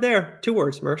it covered there. 2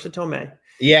 words, Marissa Tomei.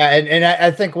 Yeah, and I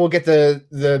think we'll get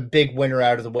the big winner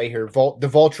out of the way here. The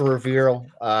Vulture reveal,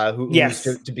 who's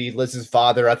to be Liz's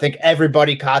father. I think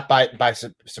everybody caught by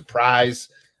surprise.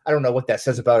 I don't know what that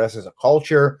says about us as a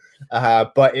culture,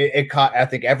 but it caught, I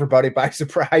think, everybody by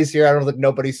surprise here. I don't think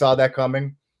nobody saw that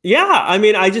coming. Yeah, I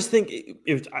mean, I just think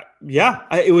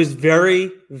it was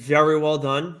very, very well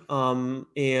done.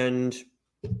 And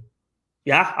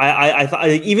yeah, I thought,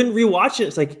 even rewatching it,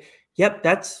 it's like, yep,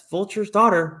 that's Vulture's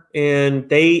daughter, and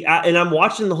I'm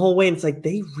watching the whole way, and it's like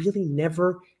they really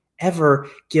never ever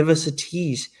give us a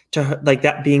tease to her, like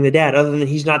that being the dad, other than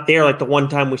he's not there like the one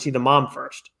time we see the mom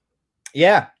first.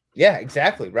 Yeah,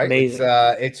 exactly, right. Amazing.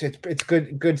 It's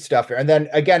good stuff here. And then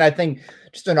again, I think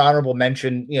just an honorable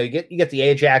mention. You get the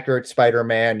age accurate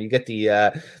Spider-Man. You get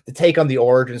the take on the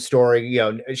origin story.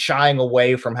 Shying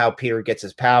away from how Peter gets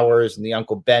his powers and the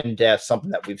Uncle Ben death,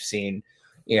 something that we've seen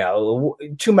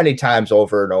too many times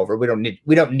over and over. We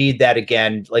don't need that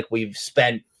again. Like we've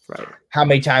spent how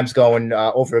many times going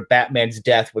over Batman's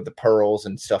death with the pearls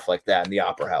and stuff like that in the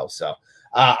Opera House. So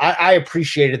I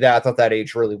appreciated that. I thought that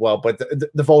aged really well. But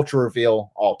the Vulture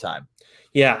reveal, all time.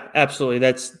 Yeah, absolutely.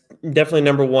 That's definitely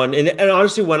number one. And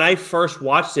honestly, when I first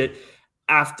watched it,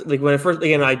 I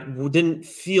didn't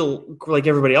feel like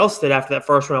everybody else did after that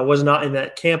first one. I was not in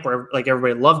that camp where like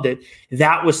everybody loved it.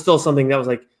 That was still something that was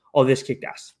like, oh, this kicked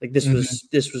ass. Like this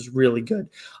was really good.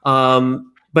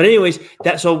 But anyways,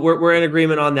 so we're in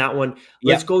agreement on that one.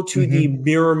 Let's go to the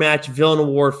mirror match villain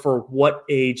award for what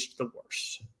aged the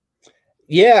worst.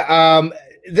 Yeah,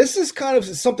 this is kind of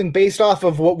something based off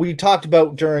of what we talked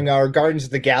about during our Guardians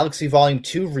of the Galaxy Volume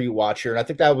 2 rewatch here, and I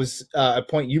think that was a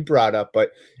point you brought up,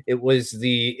 but it was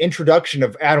the introduction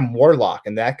of Adam Warlock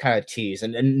and that kind of tease,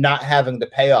 and not having the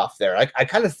payoff there. I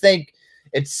kind of think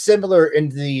it's similar in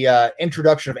the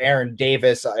introduction of Aaron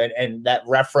Davis and that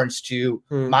reference to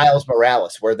Miles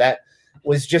Morales, where that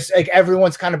was just like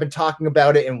everyone's kind of been talking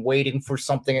about it and waiting for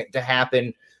something to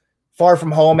happen. Far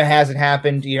From Home, it hasn't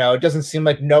happened. It doesn't seem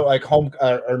like No Way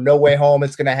Home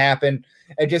it's going to happen.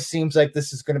 It just seems like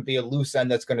this is going to be a loose end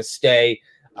that's going to stay,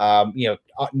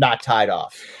 not tied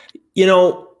off.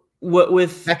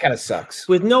 With that kind of sucks.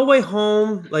 With No Way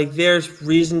Home, like there's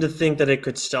reason to think that it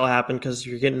could still happen because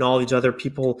you're getting all these other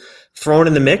people thrown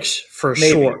in the mix for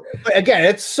sure. But again,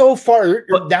 it's so far.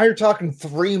 Now you're talking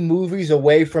 3 movies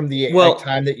away from the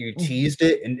time that you teased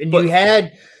it, and you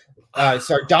had.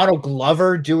 Donald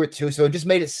Glover do it too, so it just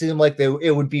made it seem like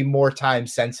it would be more time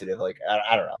sensitive. Like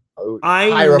I don't know,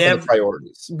 higher up in the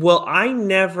priorities. Well, I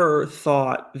never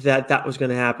thought that was going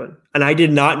to happen, and I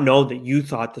did not know that you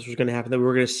thought this was going to happen. That we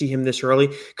were going to see him this early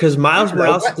because Miles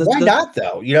Morales. Why not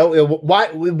though?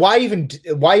 Why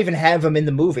even have him in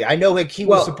the movie? I know he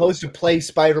was supposed to play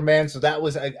Spider-Man, so that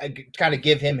was I kind of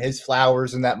give him his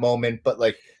flowers in that moment. But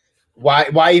like,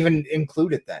 why even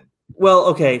include it then? Well,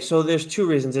 okay, so there's 2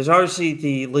 reasons. There's obviously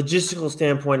the logistical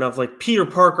standpoint of like Peter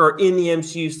Parker in the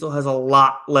MCU still has a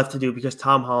lot left to do because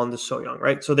Tom Holland is so young,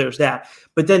 right? So there's that.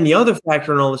 But then the other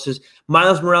factor in all this is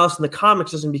Miles Morales in the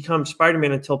comics doesn't become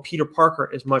Spider-Man until Peter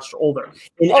Parker is much older.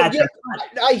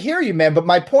 I hear you, man. But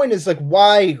my point is like,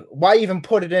 why even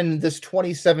put it in this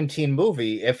 2017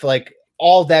 movie if like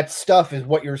all that stuff is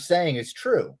what you're saying is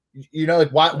true?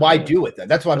 Like why do it then?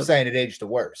 That's what I'm saying. It aged the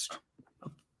worst.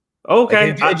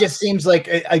 Okay. Like it just seems like,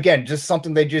 again, just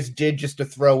something they just did just to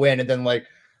throw in, and then like,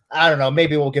 I don't know,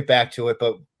 maybe we'll get back to it,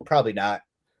 but probably not.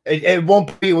 It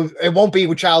won't be with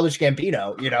Childish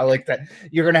Gambino, like that.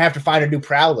 You're gonna have to find a new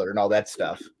Prowler and all that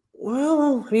stuff.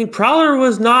 Well, I mean, Prowler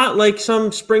was not like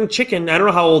some spring chicken. I don't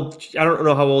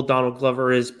know how old Donald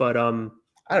Glover is, but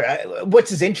I don't know. What's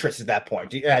his interest at that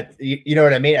point? You know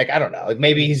what I mean? Like, I don't know. Like,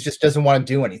 maybe he just doesn't want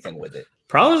to do anything with it.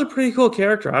 Prowler's a pretty cool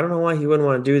character. I don't know why he wouldn't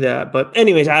want to do that. But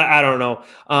anyways, I don't know.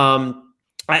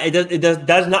 It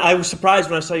does not. I was surprised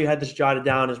when I saw you had this jotted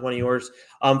down as one of yours.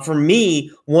 For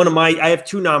me, I have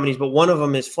 2 nominees, but one of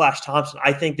them is Flash Thompson.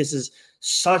 I think this is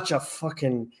such a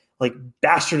fucking like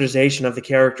bastardization of the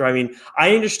character. I mean,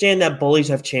 I understand that bullies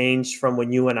have changed from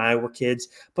when you and I were kids,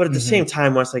 but at the same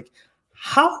time, I was like,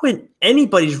 how in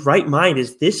anybody's right mind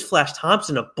is this Flash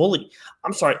Thompson a bully?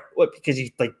 I'm sorry, what? Because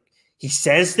he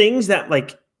says things that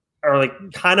like are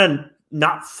like kind of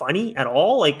not funny at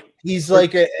all. Like he's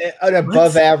like an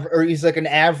above average, or he's like an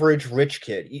average rich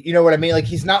kid. You know what I mean? Like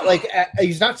he's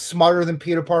not smarter than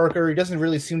Peter Parker. He doesn't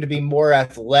really seem to be more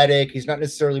athletic. He's not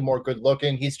necessarily more good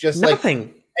looking. He's just nothing.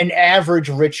 Like an average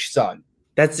rich son.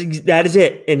 That is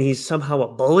it. And he's somehow a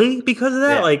bully because of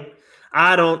that. Yeah. Like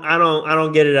I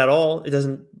don't get it at all. It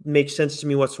doesn't make sense to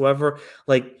me whatsoever.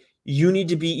 Like he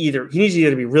needs to either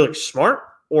be really smart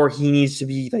or he needs to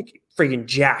be like freaking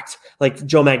jacked, like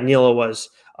Joe Manganiello was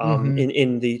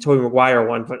in the Tobey Maguire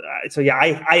one. But so yeah,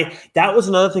 I that was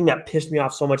another thing that pissed me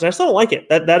off so much. And I still don't like it.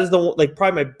 That is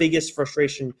probably my biggest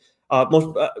frustration,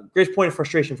 greatest point of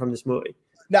frustration from this movie.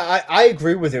 No, I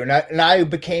agree with you, and I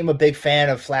became a big fan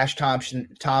of Flash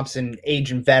Thompson,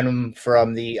 Agent Venom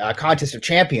from the Contest of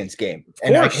Champions game,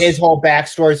 and like his whole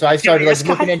backstory. So I started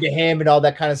looking into him and all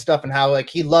that kind of stuff, and how like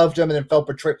he loved him and then felt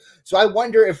betrayed. So I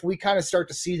wonder if we kind of start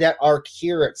to see that arc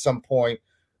here at some point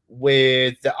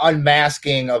with the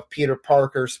unmasking of Peter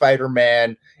Parker,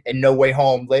 Spider-Man, and No Way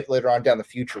Home later on down the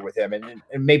future with him, and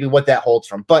maybe what that holds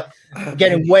from. But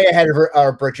getting way ahead of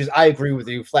our britches, I agree with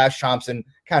you. Flash Thompson,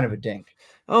 kind of a dink.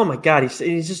 Oh my God,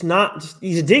 he's just not.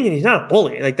 He's a dink and he's not a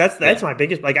bully. Like that's my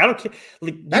biggest. Like I don't care.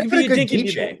 Like that's you can be a good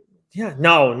DJ. Yeah,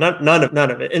 no,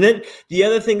 none of it. And then the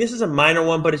other thing, this is a minor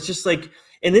one, but it's just like,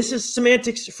 and this is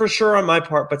semantics for sure on my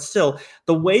part, but still,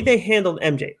 the way they handled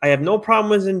MJ, I have no problem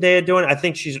with Zendaya doing it. I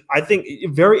think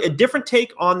a different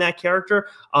take on that character,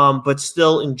 but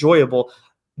still enjoyable.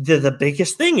 The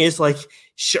biggest thing is like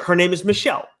her name is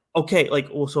Michelle. Okay, like,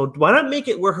 well, so why not make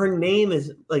it where her name is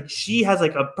like she has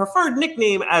like a preferred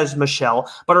nickname as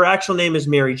Michelle, but her actual name is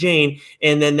Mary Jane,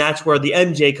 and then that's where the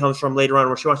MJ comes from later on,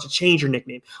 where she wants to change her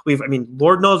nickname.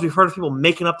 Lord knows we've heard of people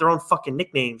making up their own fucking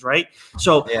nicknames, right?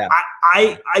 So yeah.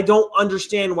 I don't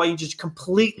understand why you just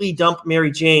completely dump Mary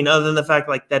Jane, other than the fact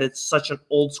like that it's such an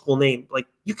old school name. Like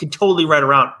you can totally write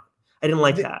around it. I didn't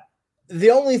like that.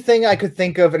 The only thing I could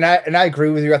think of, and I agree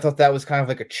with you, I thought that was kind of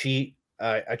like a cheap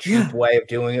way of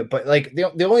doing it, but like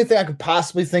the only thing I could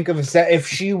possibly think of is that if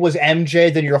she was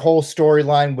MJ, then your whole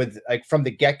storyline with like from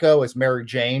the get-go is Mary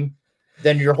Jane,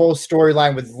 then your whole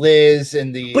storyline with Liz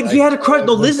and the he had a crush.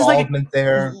 No, Liz is like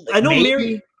there.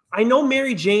 I know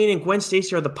Mary Jane and Gwen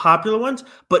Stacy are the popular ones,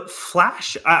 but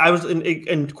Flash, I was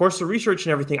in of course the research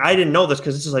and everything. I didn't know this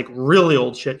because this is like really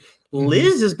old shit.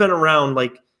 Liz has been around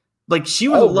like she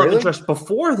was a love interest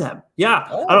before them. Yeah.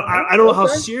 I don't know how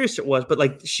serious it was, but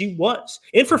like she was.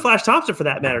 And for Flash Thompson for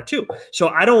that matter too. So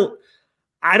I don't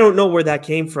know where that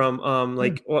came from.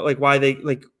 Why they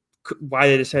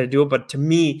decided to do it. But to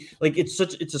me, like it's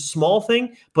a small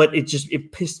thing, but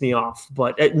it pissed me off,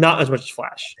 but not as much as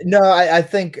Flash. No, I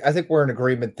think we're in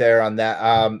agreement there on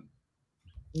that.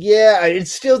 Yeah,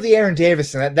 it's still the Aaron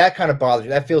Davis, and that kind of bothers me.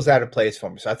 That feels out of place for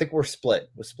me. So I think we're split.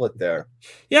 We're split there.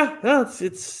 Yeah,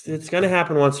 it's going to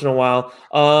happen once in a while.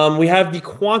 We have the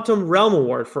Quantum Realm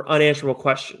Award for unanswerable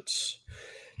questions,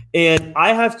 and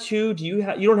I have 2. You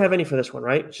don't have any for this one,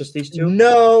 right? It's just these 2.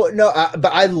 No,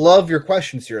 but I love your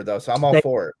questions here, though, so I'm all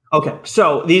for it. Okay,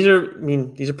 so these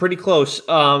are pretty close.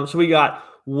 So we got.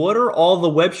 What are all the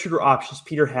web shooter options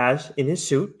Peter has in his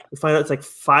suit? We find out it's like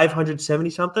 570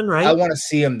 something, right? I want to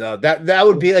see him though. That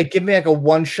would be like, give me like a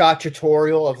one-shot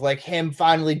tutorial of like him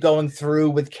finally going through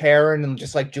with Karen and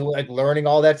just like doing like learning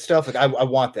all that stuff. Like I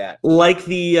want that. Like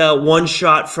the one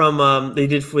shot from they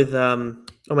did with oh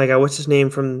my God, what's his name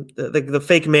from the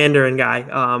fake Mandarin guy?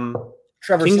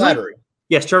 Trevor Slattery.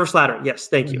 Yes, Trevor Slattery. Yes,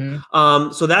 thank you.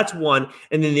 So that's one.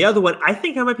 And then the other one, I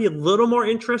think I might be a little more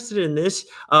interested in this.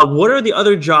 What are the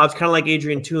other jobs, kind of like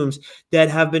Adrian Toomes, that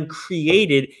have been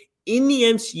created in the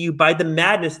MCU by the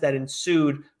madness that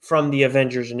ensued from the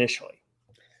Avengers initially?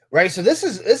 Right. So this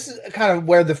is kind of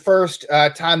where the first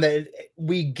time that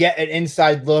we get an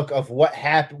inside look of what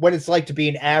happened, what it's like to be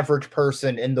an average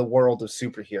person in the world of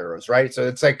superheroes. Right. So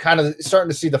it's like kind of starting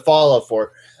to see the fallout for it.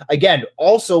 Again,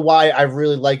 also why I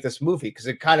really like this movie, because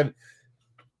it kind of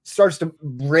starts to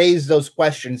raise those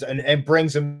questions and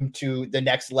brings them to the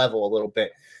next level a little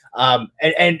bit.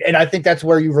 And I think that's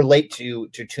where you relate to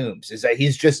Toombs, is that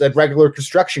he's just a regular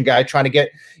construction guy trying to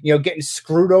getting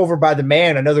screwed over by the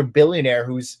man, another billionaire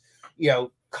who's,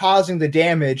 causing the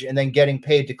damage and then getting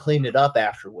paid to clean it up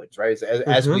afterwards, right?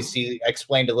 As we see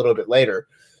explained a little bit later.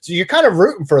 So you're kind of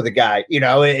rooting for the guy,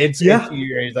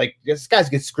 it's like, this guy's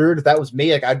get screwed. If that was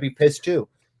me, like, I'd be pissed too.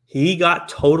 He got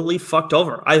totally fucked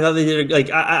over. I thought they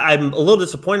did I'm a little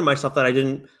disappointed in myself that I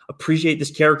didn't appreciate this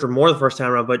character more the first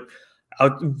time around, but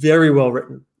very well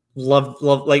written. Love.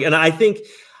 And I think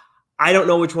I don't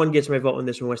know which one gets my vote in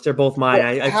this one, which they're both mine.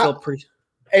 I feel pretty.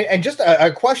 And just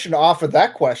a question off of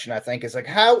that question, I think, is like,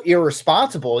 how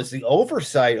irresponsible is the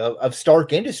oversight of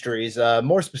Stark Industries,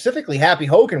 more specifically Happy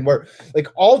Hogan, where like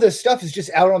all this stuff is just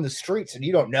out on the streets and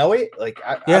you don't know it? Like,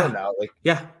 I don't know. Like,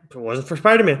 yeah, it wasn't for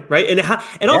Spider-Man, right?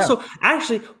 And also,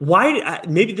 actually, why?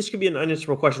 Maybe this could be an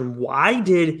unanswerable question. Why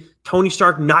did Tony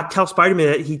Stark not tell Spider-Man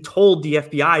that he told the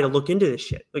FBI to look into this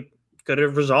shit? Like, could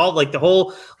have resolved like the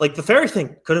whole the fairy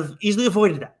thing. Could have easily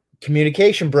avoided that.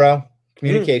 Communication, bro.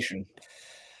 Communication.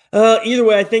 Either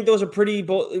way, I think those are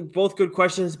both good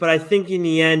questions, but I think in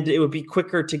the end it would be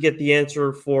quicker to get the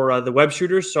answer for the web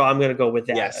shooters, so I'm going to go with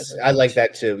that. Yes, I like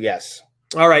that too. Yes.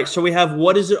 All right, so we have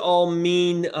what does it all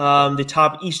mean? The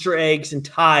top Easter eggs and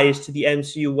ties to the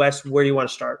MCU West. Where do you want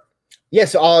to start?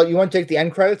 Yes, you want to take the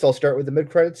end credits? I'll start with the mid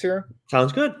credits here.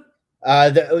 Sounds good.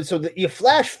 You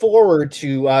flash forward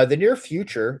to the near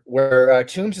future where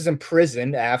Toombs is in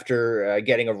prison after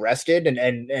getting arrested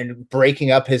and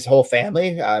breaking up his whole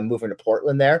family, moving to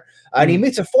Portland there. And he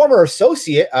meets a former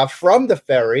associate from the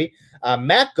ferry,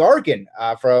 Matt Gargan,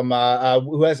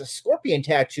 who has a scorpion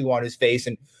tattoo on his face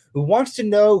and who wants to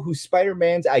know who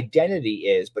Spider-Man's identity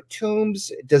is. But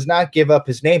Toombs does not give up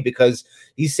his name because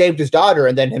he saved his daughter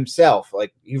and then himself.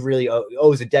 Like, he really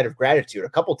owes a debt of gratitude a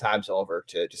couple times over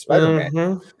to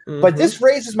Spider-Man. But this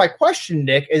raises my question,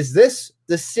 Nick. Is this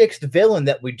the sixth villain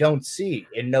that we don't see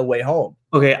in No Way Home?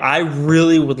 Okay, I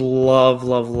really would love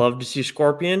to see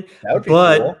Scorpion. That would be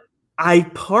cool.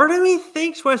 Part of me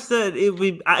thinks, Wes, that it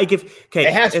would.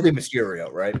 It has to be Mysterio,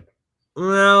 right?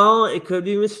 Well, it could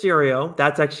be Mysterio.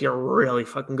 That's actually a really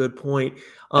fucking good point.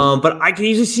 But I can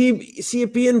easily see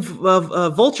it being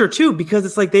Vulture too, because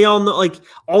it's like they all know, like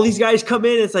all these guys come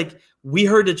in. It's like we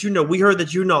heard that you know, like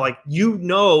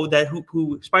that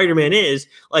who Spider-Man is.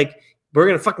 Like, we're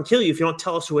gonna fucking kill you if you don't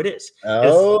tell us who it is.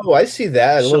 Oh, I see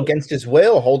that. A little against his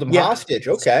will, hold him hostage.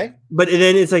 Okay. But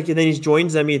then it's like, and then he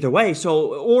joins them either way.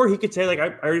 So, or he could say, like, I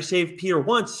already saved Peter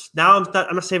once. Now I'm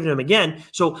not saving him again.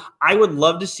 So I would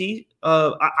love to see.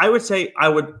 I would say I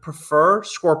would prefer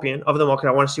Scorpion of them all because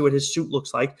I want to see what his suit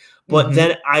looks like. But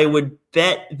then I would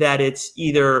bet that it's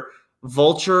either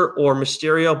Vulture or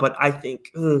Mysterio. But I think,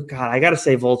 oh God, I gotta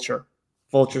say Vulture.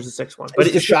 Vulture's the sixth one. But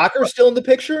is the Shocker still in the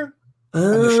picture?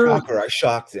 I'm the Shocker. I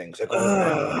shock things.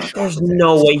 There's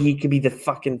no way he could be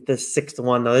the sixth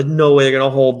one, though. There's no way they're gonna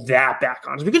hold that back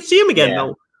on us. We could see him again,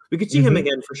 though. We could see him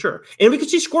again for sure, and we could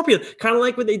see Scorpion, kind of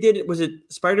like what they did. Was it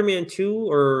Spider-Man 2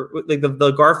 or like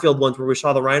the Garfield ones where we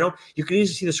saw the Rhino? You could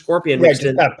easily see the Scorpion. Yeah, just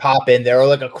kind of pop in there, or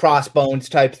like a Crossbones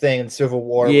type thing in Civil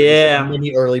War. Yeah,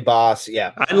 mini early boss.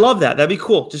 Yeah, I love that. That'd be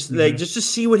cool. Just just to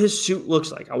see what his suit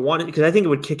looks like. I want it because I think it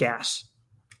would kick ass.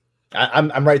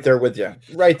 I'm right there with you.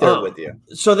 Right there with you.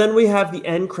 So then we have the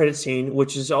end credit scene,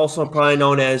 which is also probably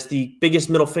known as the biggest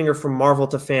middle finger from Marvel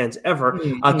to fans ever.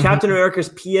 Captain America's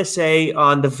PSA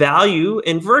on the value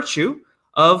and virtue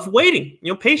of waiting,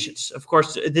 patience. Of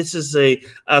course, this is a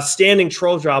standing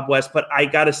troll job, Wes, but I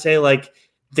got to say, like,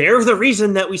 they're the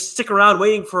reason that we stick around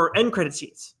waiting for end credit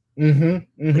scenes. Like,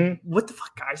 what the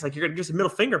fuck, guys? Like, you're going to give us a middle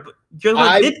finger, but you're the one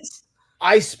that did this.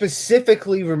 I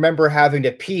specifically remember having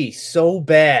to pee so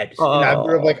bad.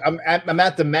 And I'm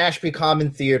at the Mashpee Common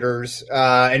Theaters,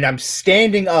 and I'm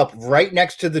standing up right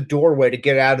next to the doorway to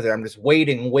get out of there. I'm just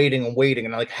waiting,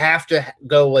 and I like have to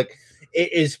go. Like,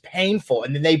 it is painful.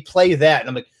 And then they play that, and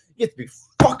I'm like, you have to be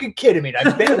fucking kidding me! And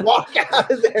I better walk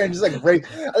out of there and just like I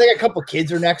think a couple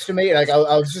kids are next to me, and like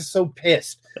I was just so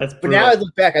pissed. But now I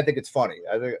look back, I think it's funny.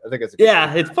 I think it's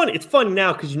it's funny. It's funny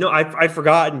now because I've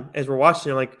forgotten as we're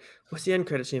watching. I'm like, what's the end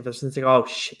credit scene for this? And it's like, oh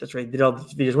shit, that's right. They did all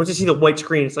these videos. Once you see the white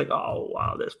screen, it's like, oh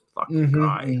wow, this fucking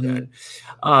guy again.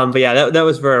 But yeah, that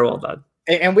was very well done.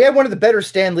 And we had one of the better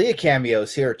Stan Lee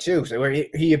cameos here too, so where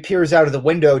he appears out of the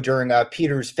window during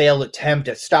Peter's failed attempt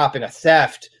at stopping a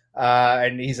theft.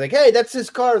 And he's like, "Hey, that's his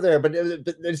car there." But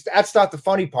that's not the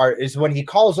funny part. Is when he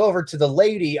calls over to the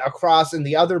lady across in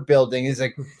the other building. He's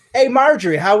like, "Hey,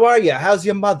 Marjorie, how are you? How's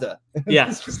your mother?"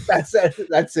 Yeah, that's it.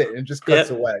 That's it. It just cuts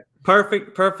away.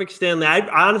 Perfect Stanley. I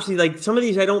honestly like some of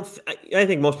these. I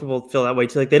think most people feel that way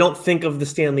too. Like they don't think of the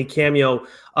Stanley cameo,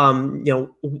 when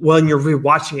you're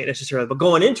rewatching it necessarily. But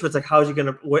going into it, it's like, how's he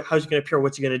gonna appear?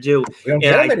 What's he gonna do? We don't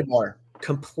get him anymore.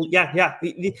 Yeah.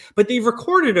 But they've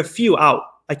recorded a few out.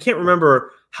 I can't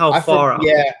remember how far out.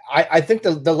 Yeah, I think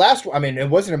the last one. I mean, it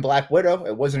wasn't in Black Widow.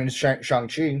 It wasn't in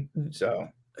Shang-Chi. So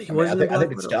I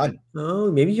think it's done.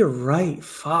 Oh, maybe you're right.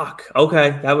 Fuck.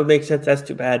 Okay, that would make sense. That's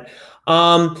too bad.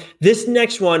 This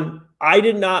next one, I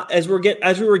did not. As we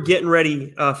were getting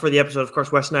ready for the episode, of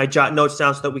course, Wes and I jot notes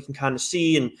down so that we can kind of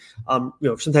see and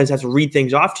sometimes have to read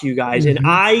things off to you guys. Mm-hmm. And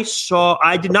I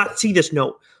did not see this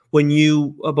note when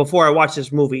before I watched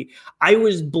this movie. I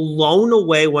was blown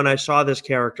away when I saw this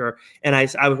character, and I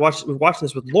was watching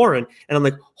this with Lauren, and I'm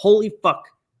like, holy fuck.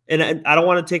 And I don't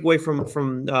want to take away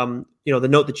from the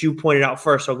note that you pointed out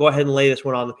first. So go ahead and lay this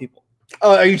one on the people.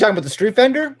 Are you talking about the street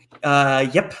vendor?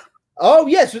 Yep. Oh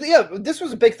yes, yeah. This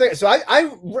was a big thing. So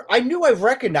I knew I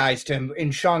recognized him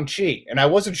in Shang-Chi, and I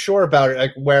wasn't sure about it,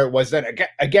 like where it was then.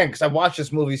 Again, because I watched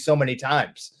this movie so many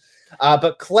times.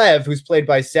 But Cleve, who's played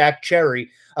by Zach Cherry,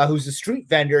 who's a street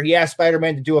vendor, he asked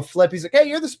Spider-Man to do a flip. He's like, "Hey,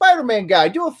 you're the Spider-Man guy.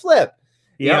 Do a flip."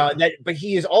 Yeah. But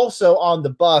he is also on the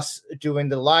bus doing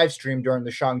the live stream during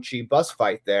the Shang-Chi bus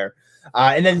fight there.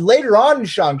 And then later on in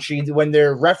Shang-Chi, when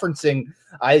they're referencing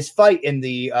his fight in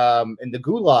the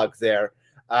gulag there,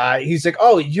 he's like,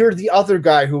 "Oh, you're the other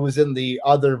guy who was in the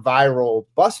other viral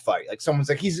bus fight." Like someone's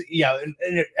like, and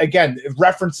again,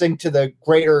 referencing to the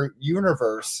greater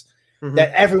universe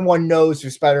that everyone knows who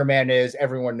Spider-Man is.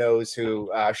 Everyone knows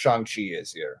who Shang-Chi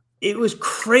is here. It was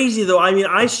crazy though. I mean,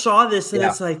 I saw this and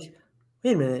it's like,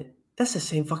 wait a minute, that's the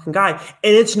same fucking guy.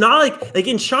 And it's not like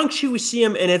in Shang-Chi we see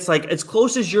him and it's like as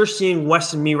close as you're seeing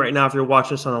Wes and me right now if you're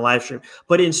watching this on the live stream.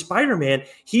 But in Spider-Man,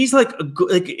 he's like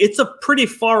it's a pretty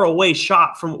far away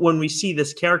shot from when we see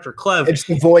this character Cleve. It's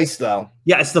the voice though.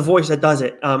 Yeah, it's the voice that does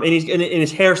it. And he's in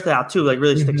his hairstyle too, like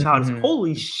really sticks out. It's like,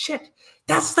 holy shit,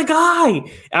 that's the guy.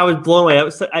 I was blown away. I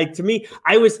was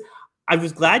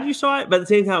glad you saw it, but at the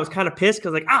same time I was kind of pissed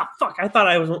because fuck, I thought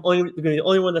I was the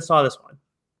only one that saw this one.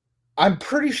 I'm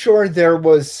pretty sure there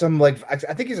was some I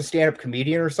think he's a stand-up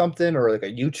comedian or something, or like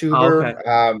a YouTuber,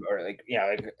 or like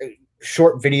a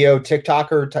short video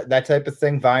TikToker, that type of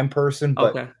thing, Vine person,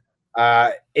 but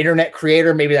internet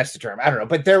creator, maybe that's the term. I don't know,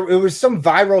 but it was some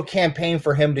viral campaign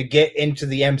for him to get into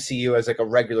the MCU as like a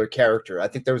regular character. I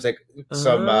think there was like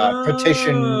some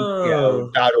petition,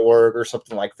 .org or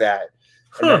something like that.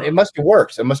 And it must have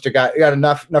worked. It must have got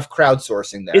enough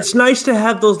crowdsourcing there. It's nice to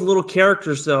have those little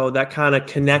characters though that kind of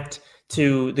connect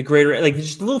to the greater, like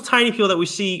just little tiny people that we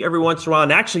see every once in a while.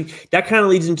 And actually, that kind of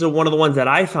leads into one of the ones that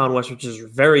I found, which is a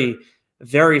very,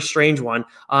 very strange one.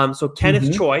 So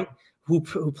Kenneth Choi,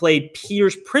 who played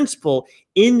Peter's principal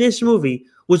in this movie,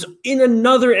 was in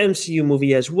another MCU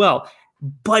movie as well.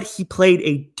 But he played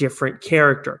a different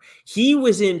character. He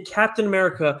was in Captain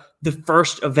America, the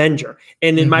First Avenger.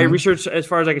 And in my research, as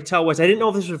far as I could tell, I didn't know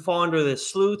if this would fall under the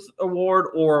Sleuth Award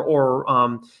or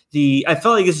I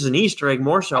felt like this is an Easter egg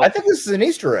more so. I think this is an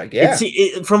Easter egg, yeah.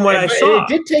 From what I saw. It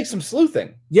did take some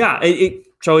sleuthing. Yeah,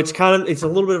 so it's a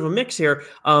little bit of a mix here.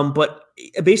 But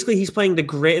basically he's playing the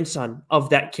grandson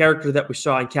of that character that we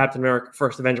saw in Captain America,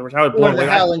 First Avenger, which I would blow away.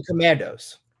 The Howling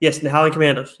Commandos. Yes, the Howling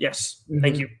Commandos. Yes,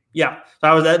 thank you. Yeah,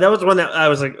 so that was the one that I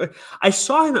was like, I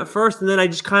saw him at first, and then I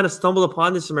just kind of stumbled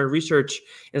upon this in my research, and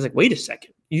I was like, wait a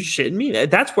second, you shitting me?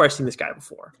 That's where I've seen this guy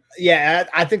before. Yeah,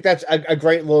 I think that's a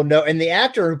great little note. And the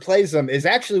actor who plays him is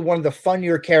actually one of the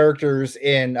funnier characters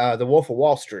in The Wolf of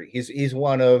Wall Street. He's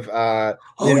one of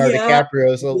Leonardo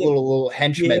DiCaprio's little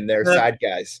henchmen there, side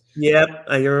guys. Yeah,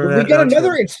 I remember. We got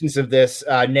another instance of this,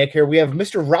 Nick. Here we have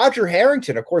Mr. Roger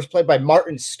Harrington, of course, played by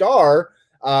Martin Starr.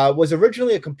 Was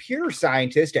originally a computer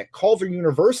scientist at Culver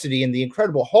University in The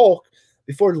Incredible Hulk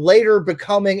before later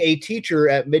becoming a teacher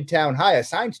at Midtown High, a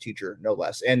science teacher, no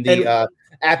less, and the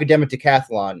academic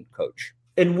decathlon coach.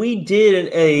 And we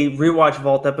did a rewatch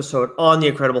Vault episode on The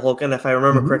Incredible Hulk, and if I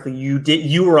remember correctly,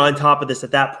 you were on top of this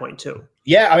at that point too.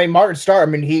 Yeah, I mean Martin Starr. I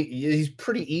mean he's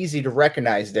pretty easy to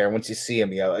recognize there once you see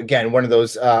him. Again, one of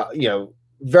those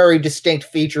very distinct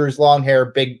features: long hair,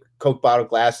 big Coke bottle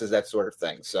glasses, that sort of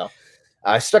thing. So.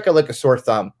 I stuck it like a sore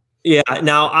thumb. Yeah.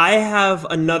 Now I have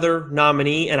another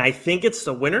nominee, and I think it's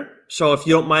the winner. So if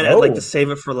you don't mind, I'd like to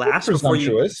save it for last. Before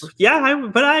you. Yeah,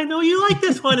 but I know you like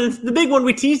this one. It's the big one.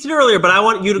 We teased it earlier, but I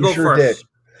want you to go first.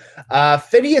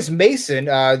 Phineas Mason,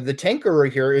 the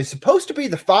tinkerer here, is supposed to be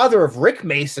the father of Rick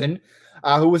Mason,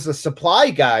 who was the supply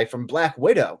guy from Black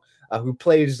Widow, who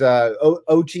plays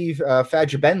O.G.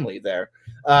 Fajabenley there.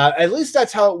 At least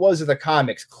that's how it was in the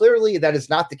comics. Clearly, that is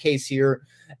not the case here,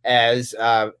 as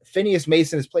Phineas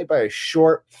Mason is played by a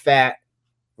short, fat,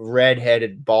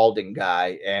 red-headed, balding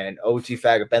guy, and O.G.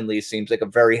 Fajabenley seems like a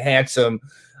very handsome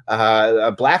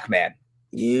a black man.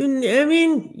 You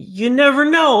never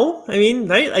know. I mean,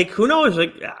 right? Like, who knows?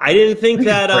 Like, I didn't think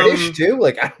that British too.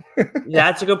 Like,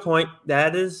 that's a good point.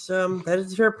 That is a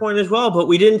fair point as well. But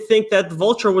we didn't think that the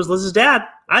Vulture was Liz's dad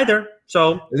either.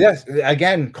 So yes,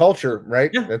 again, culture, right?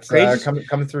 Yeah, that's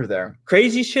coming through there.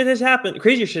 Crazy shit has happened.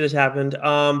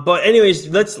 But anyways,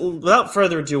 without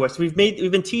further ado, Wes, we've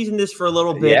been teasing this for a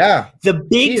little bit. Yeah, the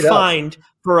big find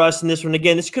for us in this one,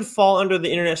 again, this could fall under the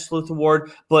Internet Sleuth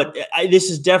Award, but this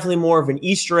is definitely more of an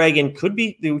Easter egg and could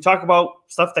be. We talk about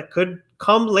stuff that could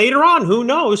come later on. Who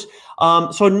knows?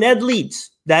 So Ned Leeds.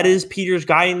 That is Peter's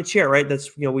guy in the chair, right?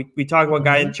 That's, we talk about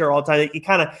guy in the chair all the time. He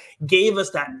kind of gave us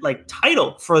that like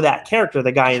title for that character,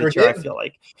 the guy in the chair, I feel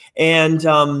like. And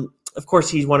of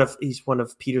course he's one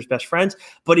of Peter's best friends.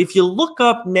 But if you look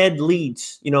up Ned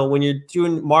Leeds, when you're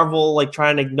doing Marvel, like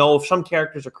trying to know if some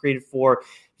characters are created for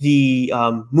the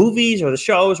movies or the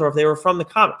shows or if they were from the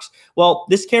comics. Well,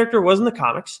 this character was in the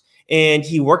comics. And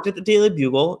he worked at the Daily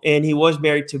Bugle, and he was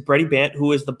married to Bretty Bant,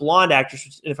 who is the blonde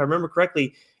actress. And if I remember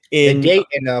correctly, in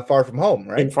Far From Home,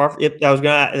 right? That's what I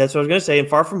was gonna say, in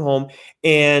Far From Home,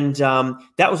 and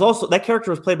that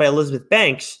character was played by Elizabeth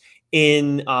Banks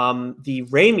in the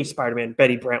Raimi Spider-Man.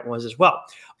 Betty Brant was as well.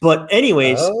 But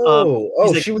anyways,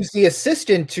 she was the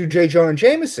assistant to J. Jonah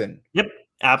Jameson. Yep,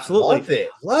 absolutely,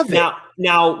 love it.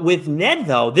 Now with Ned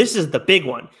though, this is the big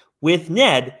one. With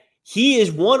Ned, he is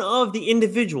one of the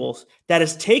individuals that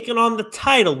has taken on the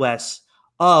title, Wes,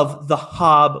 of the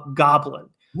Hobgoblin.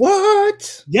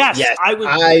 What? Yes. I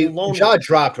jaw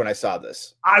dropped when I saw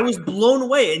this. I was blown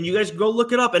away, and you guys go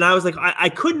look it up. And I was like, I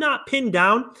could not pin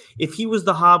down if he was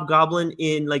the Hobgoblin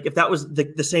in, like, if that was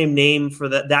the same name for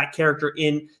that character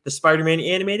in the Spider-Man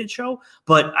animated show.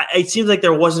 But it seems like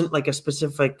there wasn't like a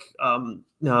specific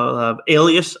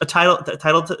alias, a title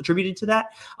attributed to that.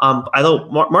 Although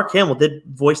Mark Hamill did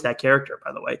voice that character,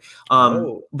 by the way.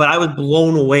 But I was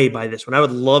blown away by this one. I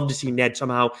would love to see Ned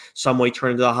somehow, some way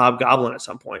turn into the Hobgoblin at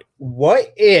some point.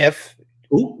 What if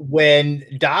when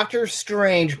Doctor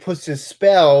Strange puts his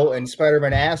spell and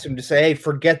Spider-Man asks him to say, hey,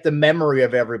 forget the memory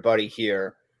of everybody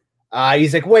here.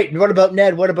 He's like, wait, what about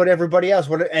Ned? What about everybody else?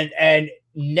 And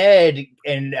Ned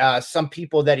and some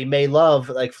people that he may love,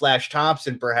 like Flash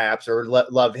Thompson, perhaps, or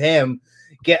love him,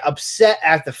 get upset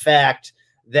at the fact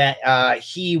that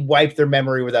he wiped their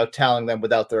memory without telling them,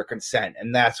 without their consent.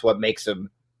 And that's what makes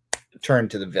him turn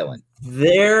to the villain.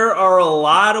 There are a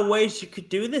lot of ways you could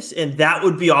do this, and that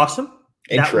would be awesome.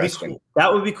 Interesting.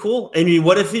 That would be cool. I mean,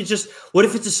 what if it's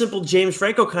a simple James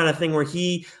Franco kind of thing where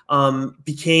he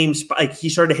became like he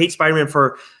started to hate Spider-Man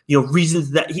for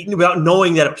reasons that he without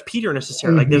knowing that it was Peter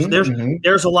necessarily.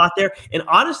 There's a lot there. And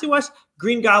honestly, Wes,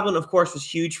 Green Goblin, of course, was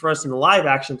huge for us in the live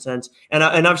action sense, and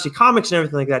obviously comics and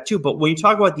everything like that too. But when you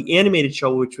talk about the animated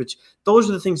show, which those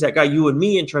are the things that got you and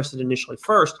me interested initially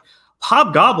first,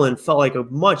 Hobgoblin felt like a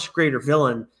much greater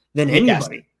villain than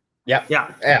anybody.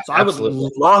 Yeah. So I would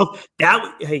love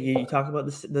that. Hey, you talk about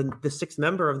the sixth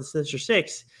member of the Sinister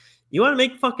Six. You want to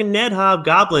make fucking Ned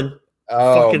Hobgoblin?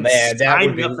 Oh man,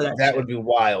 that would be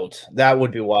wild. That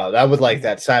would be wild. I would like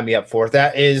that. Sign me up for it.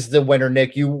 That is the winner,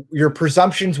 Nick. Your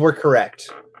presumptions were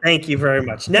correct. Thank you very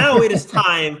much. Now it is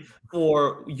time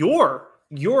for your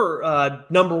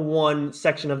number one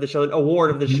section of the show,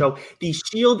 award of the show, the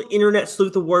Shield Internet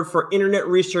Sleuth Award for Internet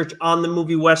Research on the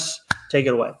movie. Wes, take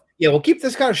it away. Yeah, we'll keep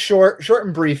this kind of short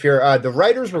and brief here. The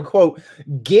writers were, quote,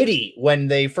 giddy when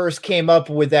they first came up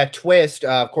with that twist.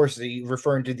 Of course,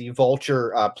 referring to the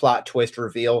Vulture plot twist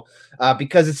reveal,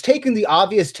 because it's taking the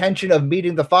obvious tension of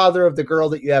meeting the father of the girl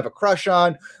that you have a crush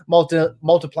on,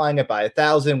 multiplying it by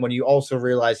 1,000 when you also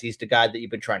realize he's the guy that you've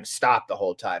been trying to stop the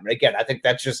whole time. And again, I think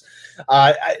that's just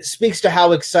speaks to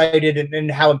how excited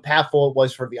and how impactful it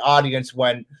was for the audience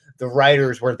when the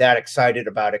writers were that excited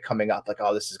about it coming up, like,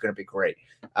 oh, this is going to be great.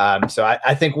 So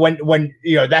I think when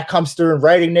that comes through in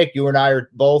writing, Nick, you and I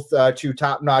are both two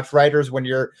top-notch writers. When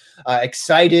you're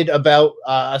excited about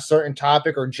a certain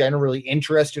topic or generally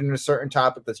interested in a certain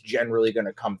topic, that's generally going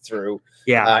to come through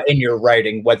in your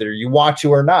writing, whether you want to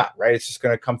or not, right? It's just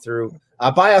going to come through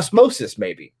by osmosis,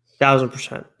 maybe.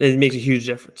 1,000%. It makes a huge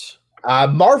difference.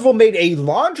 Marvel made a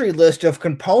laundry list of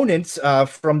components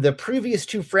from the previous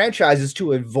two franchises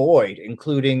to avoid,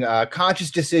 including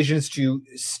conscious decisions to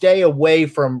stay away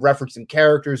from referencing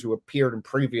characters who appeared in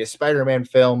previous Spider-Man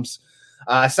films.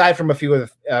 Aside from a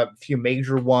few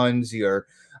major ones, your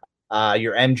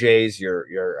MJs,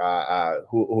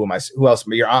 who else?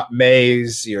 Your Aunt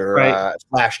May's, your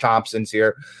Flash Thompsons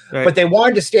here. Right. But they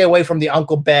wanted to stay away from the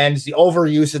Uncle Bens, the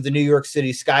overuse of the New York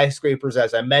City skyscrapers,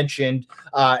 as I mentioned,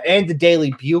 and the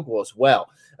Daily Bugle as well.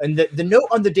 And the note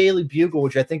on the Daily Bugle,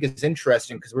 which I think is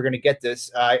interesting because we're going to get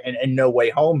this in No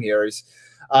Way Home here, is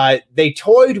they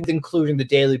toyed with including the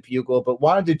Daily Bugle, but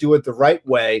wanted to do it the right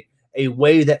way, a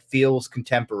way that feels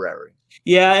contemporary.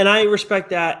 Yeah, and I respect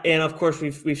that. And of course,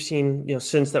 we've seen,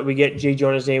 since that we get J.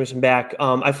 Jonah Jameson back.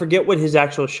 I forget what his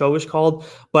actual show is called,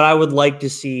 but I would like to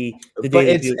see the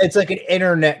Daily Bugle. It's like an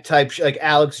internet type, like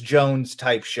Alex Jones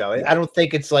type show. I don't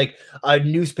think it's like a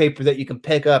newspaper that you can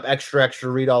pick up extra,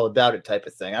 read all about it type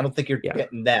of thing. I don't think you're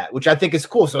getting that, which I think is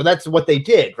cool. So that's what they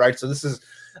did, right? So this is,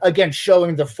 again,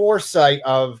 showing the foresight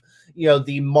of,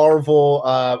 the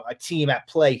Marvel team at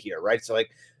play here, right? So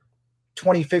like,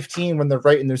 2015 when they're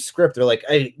writing their script, they're like,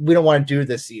 hey, we don't want to do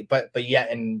this, but yet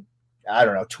in, I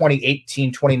don't know,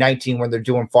 2018, 2019 when they're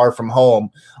doing Far From Home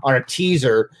on a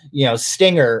teaser,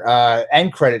 stinger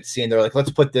end credit scene, they're like, let's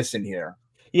put this in here.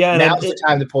 Yeah, now's the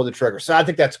time to pull the trigger. So I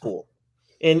think that's cool.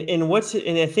 And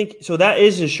I think so that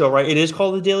is his show, right? It is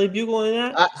called the Daily Bugle in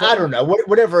that? I don't know.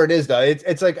 Whatever it is, though.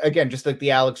 It's like, again, just like the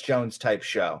Alex Jones type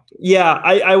show. Yeah,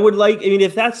 I would like,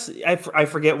 if that's, I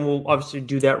forget, and we'll obviously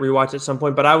do that rewatch at some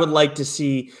point, but I would like to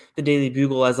see the Daily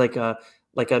Bugle as like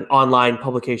an online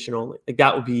publication only. Like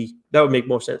that would make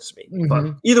more sense to me. Mm-hmm.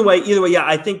 But either way, yeah,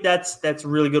 I think that's a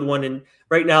really good one. And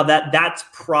right now that's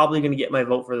probably going to get my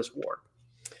vote for this award.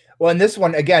 Well, in this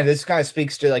one, again, this kind of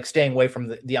speaks to like staying away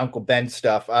from the Uncle Ben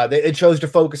stuff. It chose to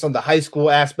focus on the high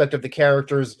school aspect of the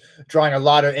characters, drawing a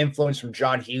lot of influence from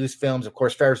John Hughes films. Of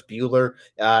course, Ferris Bueller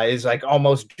is like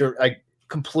almost like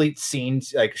complete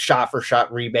scenes, like shot for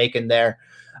shot remake in there.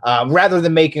 Rather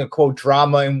than making a quote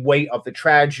drama and weight of the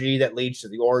tragedy that leads to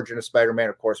the origin of Spider-Man,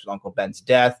 of course, with Uncle Ben's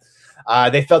death.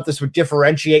 They felt this would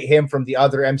differentiate him from the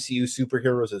other MCU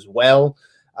superheroes as well.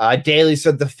 Daly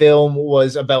said the film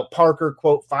was about Parker,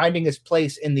 quote, finding his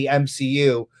place in the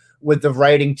MCU, with the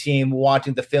writing team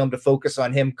wanting the film to focus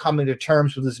on him coming to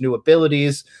terms with his new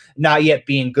abilities, not yet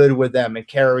being good with them, and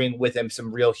carrying with him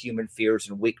some real human fears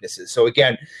and weaknesses. So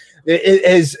again,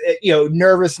 his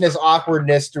nervousness,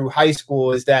 awkwardness through high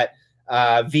school is that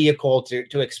vehicle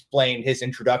to explain his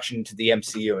introduction to the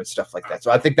MCU and stuff like that. So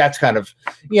I think that's kind of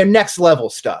next level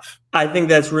stuff. I think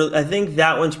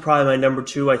that one's probably my number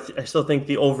two. I still think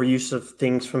the overuse of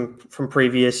things from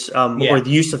previous or the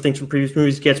use of things from previous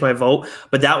movies gets my vote,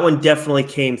 but that one definitely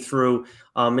came through.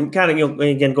 And kind of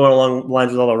again going along the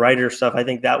lines with all the writer stuff. I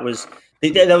think that was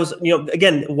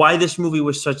again why this movie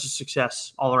was such a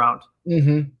success all around.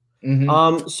 Mm-hmm.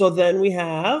 Mm-hmm. So then we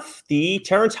have the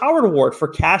Terrence Howard Award for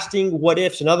casting what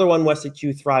ifs, another one, Wes, that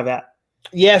you thrive at.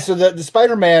 Yeah, so the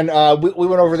Spider-Man, we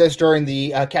went over this during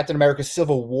the Captain America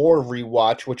Civil War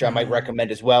rewatch, which I might recommend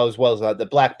as well as the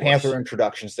Black Panther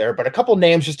introductions there. But a couple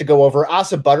names just to go over: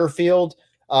 Asa Butterfield,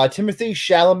 Timothy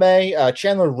Chalamet,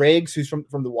 Chandler Riggs, who's from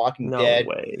The Walking Dead,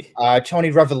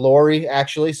 Tony Revolori,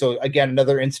 actually. So again,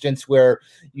 another instance where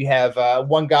you have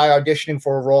one guy auditioning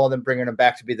for a role and then bringing him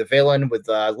back to be the villain, with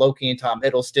Loki and Tom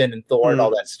Hiddleston and Thor and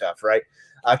all that stuff, right?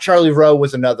 Charlie Rowe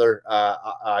was another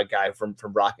guy from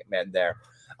Rocketman there.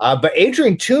 But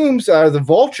Adrian Toomes, the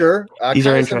Vulture, these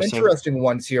are some interesting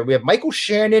ones here. We have Michael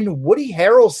Shannon, Woody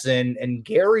Harrelson, and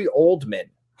Gary Oldman.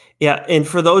 Yeah, and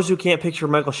for those who can't picture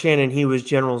Michael Shannon, he was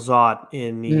General Zod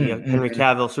in the Henry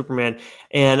Cavill Superman.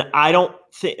 And I don't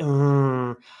think,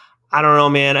 I don't know,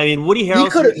 man. I mean, Woody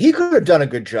Harrelson, he could have done a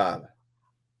good job.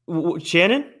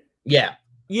 Shannon? Yeah.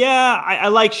 Yeah, I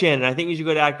like Shannon. I think he's a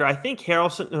good actor. I think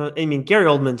Harrelson, Gary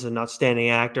Oldman's an outstanding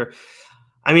actor.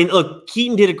 I mean, look,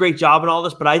 Keaton did a great job in all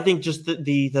this, but I think just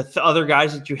the other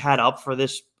guys that you had up for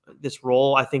this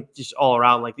role, I think just all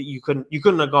around, like you couldn't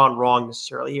have gone wrong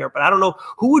necessarily here. But I don't know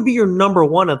who would be your number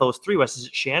one of those three, Wes. Is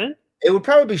it Shannon? It would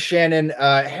probably be Shannon.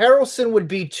 Harrelson would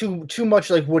be too much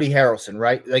like Woody Harrelson,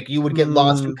 right? Like you would get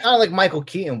lost, kind of like Michael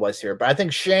Keaton was here. But I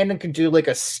think Shannon could do like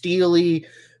a steely,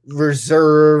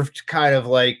 reserved, kind of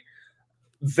like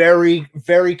very,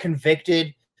 very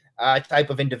convicted type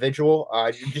of individual.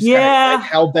 Just kind of like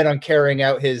hell bent on carrying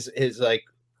out his like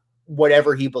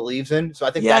whatever he believes in. So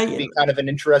I think that could be kind of an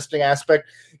interesting aspect.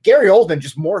 Gary Oldman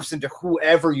just morphs into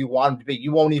whoever you want him to be.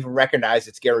 You won't even recognize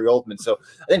it's Gary Oldman. So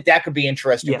I think that could be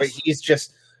interesting. But he's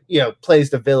just plays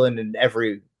the villain in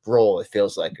every role. It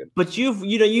feels like it. But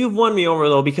you've won me over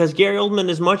though, because Gary Oldman,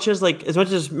 as much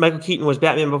as Michael Keaton was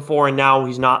Batman before, and now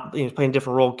he's not, he's playing a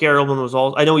different role. Gary Oldman was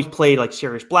I know he's played like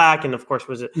Sirius Black, and of course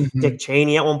was it Dick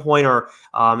Cheney at one point, or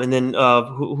and then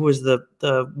who was the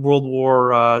World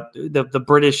War the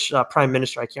British Prime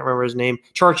Minister? I can't remember his name.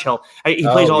 Churchill. He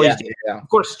plays all these. Yeah. Of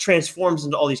course, transforms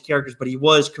into all these characters, but he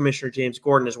was Commissioner James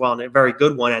Gordon as well, and a very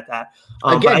good one at that.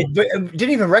 But didn't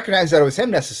even recognize that it was him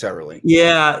necessarily.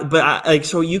 Yeah, but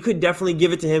so you could definitely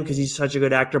give it to him because he's such a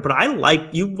good actor.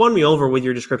 But you won me over with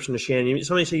your description of Shannon.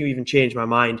 Somebody said you even changed my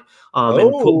mind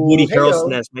and put Woody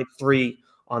Harrelson as my 3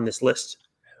 on this list.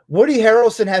 Woody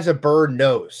Harrelson has a bird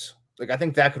nose. Like, I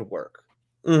think that could work.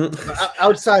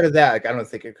 Outside of that, like, I don't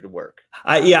think it could work.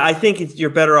 I think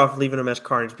you're better off leaving him as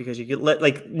Carnage, because you get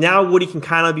now Woody can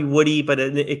kind of be Woody, but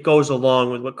it goes along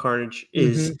with what Carnage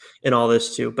is in all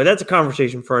this too. But that's a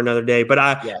conversation for another day. But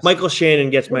Michael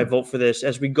Shannon gets my vote for this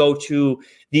as we go to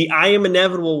the I Am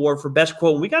Inevitable Award for Best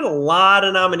Quote. We got a lot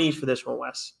of nominees for this one,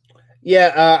 Wes.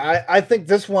 Yeah, I think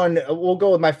this one, we'll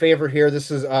go with my favorite here. This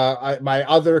is my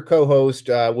other co-host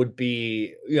would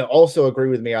be, also agree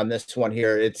with me on this one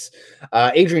here. It's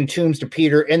Adrian Toomes to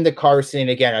Peter in the car scene.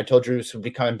 Again, I told you this would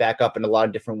be coming back up in a lot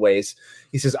of different ways.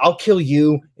 He says, "I'll kill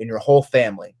you and your whole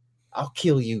family. I'll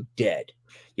kill you dead."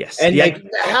 Yes. And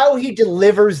how he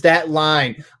delivers that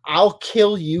line, "I'll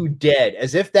kill you dead,"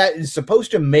 as if that is supposed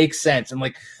to make sense.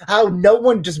 And how no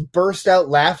one just burst out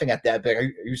laughing at that.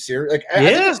 Are you serious? I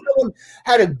think if someone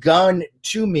had a gun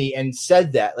to me and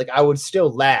said that, I would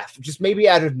still laugh, just maybe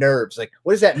out of nerves.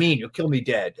 What does that mean? You'll kill me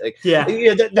dead.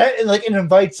 It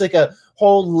invites a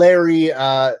whole Larry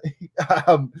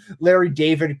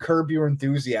David Curb Your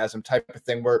Enthusiasm type of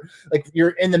thing, where you're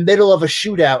in the middle of a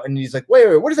shootout and he's like,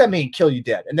 wait, what does that mean? Kill you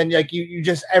dead. And then you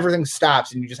just, everything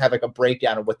stops and you just have a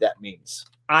breakdown of what that means.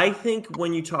 I think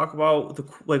when you talk about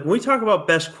when we talk about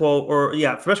best quote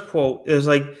best quote is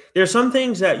there's some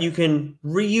things that you can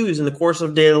reuse in the course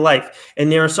of daily life,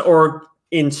 and or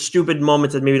in stupid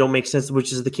moments that maybe don't make sense,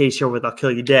 which is the case here with "I'll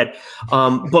kill you dead."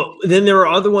 But then there are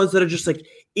other ones that are just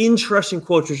interesting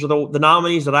quotes, which are the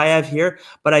nominees that I have here.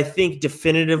 But I think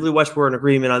definitively, Wes, we're in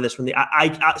agreement on this one.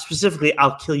 I specifically,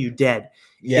 "I'll kill you dead."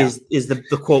 Is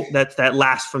the quote that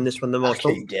lasts from this one the most.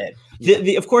 I'll kill you dead.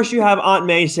 Of course, you have Aunt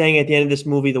May saying at the end of this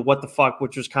movie the "what the fuck,"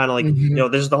 which was kind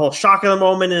of there's the whole shock of the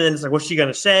moment, and then it's what's she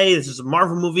gonna say? This is a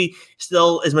Marvel movie,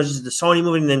 still as much as the Sony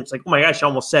movie, and then it's oh my gosh, she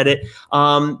almost said it.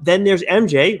 Then there's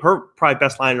MJ, her probably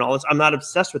best line in all this. "I'm not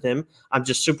obsessed with him. I'm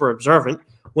just super observant,"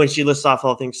 when she lists off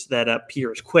all things that Peter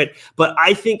has quit. But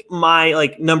I think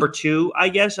my number 2, I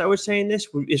guess I was saying this,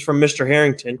 is from Mr.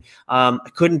 Harrington. "I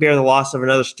couldn't bear the loss of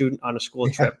another student on a school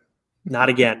trip. Not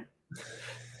again."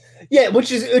 Yeah,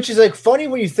 which is funny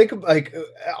when you think of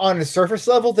on a surface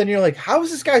level. Then you're how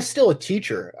is this guy still a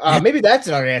teacher? Maybe that's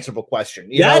an unanswerable question.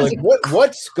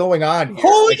 What's going on here?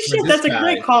 Holy shit, that's a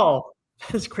great call.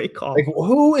 That's a great call.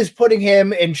 Who is putting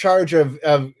him in charge of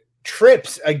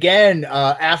trips again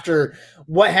after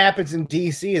what happens in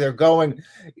DC? They're going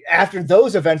after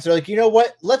those events. They're you know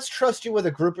what? Let's trust you with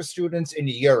a group of students in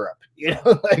Europe.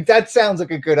 That sounds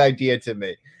like a good idea to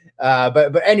me.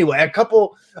 But anyway, a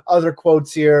couple other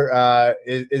quotes here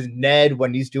is Ned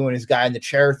when he's doing his guy in the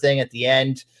chair thing at the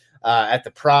end at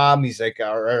the prom. He's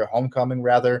or homecoming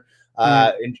rather.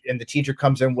 And the teacher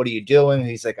comes in. "What are you doing?"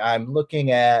 He's "I'm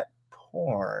looking at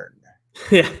porn."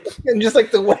 Yeah, and just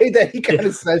the way that he kind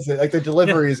of says it, the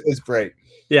delivery is great.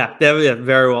 Yeah,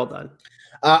 very well done.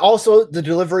 Also, the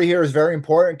delivery here is very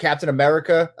important. Captain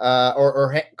America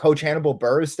or Coach Hannibal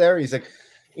Buress there. He's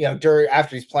after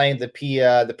he's playing the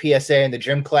PSA in the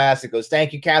gym class, it goes,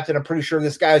 "Thank you, Captain. I'm pretty sure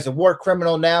this guy is a war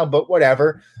criminal now, but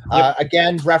whatever."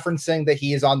 Again, referencing that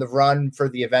he is on the run for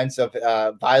the events of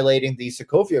violating the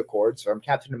Sokovia Accords from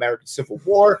Captain America Civil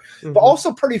War, but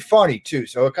also pretty funny too.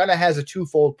 So it kind of has a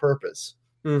twofold purpose.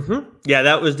 Yeah,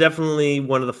 that was definitely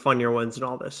one of the funnier ones in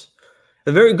all this.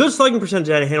 A very good slugging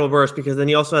percentage out of Hannibal Buress, because then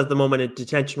he also has the moment of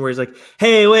detention where he's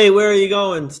 "Hey, wait, where are you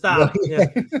going? Stop."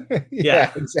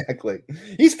 Yeah, exactly.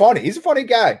 He's funny. He's a funny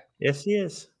guy. Yes, he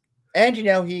is. And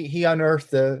he unearthed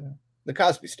the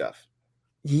Cosby stuff.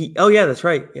 That's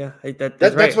right. Yeah,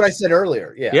 that's right. What I said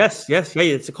earlier. Yeah. Yes. Yeah,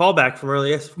 it's a callback from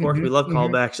earlier. Yes, of course, we love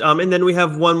callbacks. And then we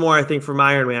have one more, I think, from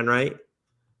Iron Man, right?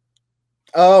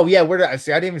 Oh, yeah. Where did I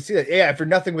see? I didn't even see that. Yeah, if you're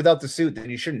nothing without the suit, then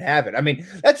you shouldn't have it. I mean,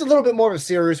 that's a little bit more of a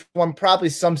serious one. Probably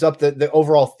sums up the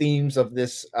overall themes of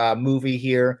this movie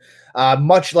here.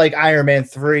 Much like Iron Man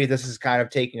 3, this is kind of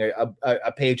taking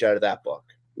a page out of that book.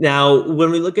 Now,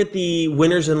 when we look at the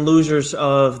winners and losers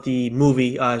of the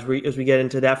movie, as we get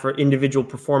into that for individual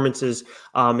performances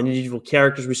and individual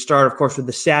characters, we start, of course, with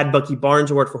the sad Bucky Barnes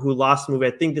Award for who lost the movie.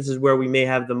 I think this is where we may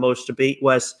have the most debate,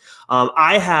 Wes.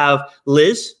 I have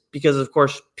Liz, because, of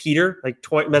course, Peter, like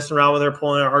messing around with her,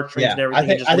 pulling her heartstrings and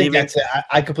everything. I think that's it.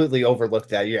 I completely overlooked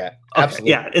that. Yeah, okay,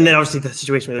 absolutely. Yeah, and then obviously the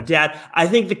situation with her dad. I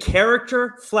think the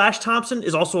character Flash Thompson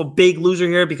is also a big loser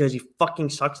here because he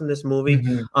fucking sucks in this movie.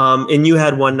 Mm-hmm. And you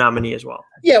had one nominee as well.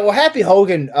 Yeah, well, Happy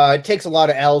Hogan takes a lot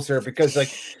of L's here because, like,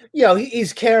 you know,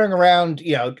 he's carrying around,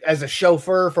 you know, as a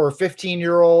chauffeur for a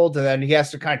 15-year-old, and then he has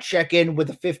to kind of check in with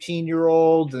a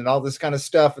 15-year-old and all this kind of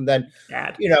stuff. And then,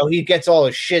 you know, he gets all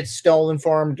his shit stolen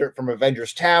from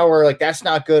Avengers Tower. Like, that's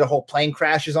not good. A whole plane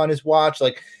crashes on his watch.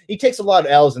 Like, he takes a lot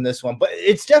of L's in this one, but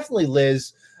it's definitely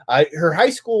Liz. Her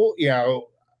high school, you know,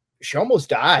 she almost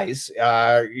dies.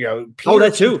 You know, Peter,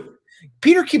 that too.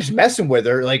 Peter keeps messing with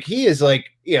her. Like, he is like,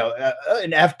 you know,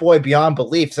 an F-boy beyond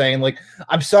belief, saying like,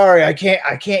 I'm sorry, I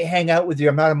can't hang out with you.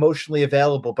 I'm not emotionally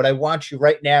available, but I want you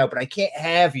right now, but I can't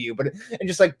have you. And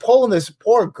just like pulling this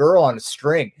poor girl on a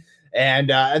string.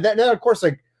 And then of course,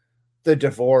 like the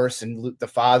divorce and the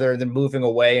father, and then moving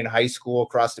away in high school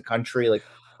across the country, like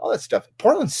all that stuff.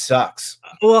 Portland sucks.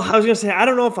 Well, I was going to say, I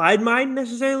don't know if I'd mind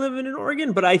necessarily living in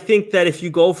Oregon, but I think that if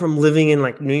you go from living in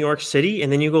like New York City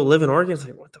and then you go live in Oregon, it's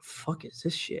like, what the fuck is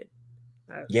this shit?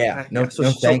 Yeah,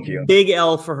 thank you. Big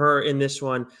L for her in this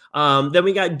one. Then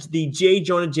we got the J.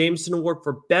 Jonah Jameson Award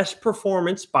for Best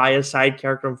Performance by a side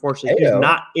character. Unfortunately, he's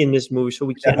not in this movie, so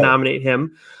we can't nominate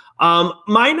him.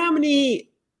 My nominee,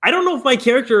 I don't know if my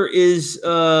character is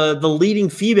the leading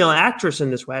female actress in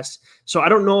this, West. So I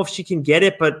don't know if she can get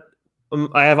it, but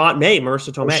I have Aunt May,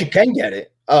 Marissa Tomei. Well, she can get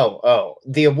it. Oh,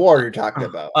 the award you're talking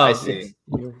about. I see.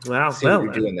 Wow,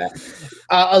 you're doing that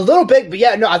a little bit, but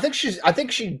yeah, no, I think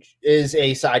she is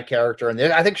a side character in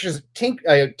there. I think she's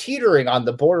teetering on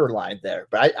the borderline there,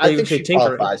 but I think she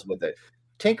qualifies with it.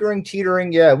 Tinkering,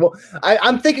 teetering, yeah. Well,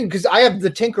 I'm thinking because I have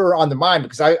the Tinkerer on the mind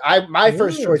because my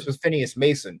first choice was Phineas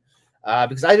Mason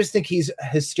because I just think he's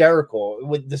hysterical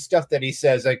with the stuff that he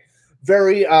says, like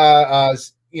very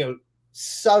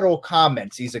subtle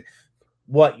comments. He's like,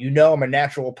 what, you know, I'm a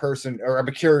natural person, or I'm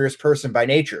a curious person by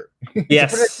nature.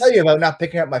 Yes. What did I tell you about not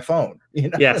picking up my phone? You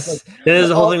know? Yes. Like, there's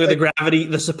the whole thing with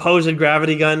the supposed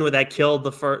gravity gun that killed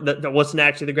the first, that wasn't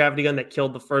actually the gravity gun that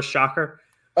killed the first Shocker.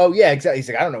 Oh yeah, exactly. He's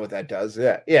like, I don't know what that does.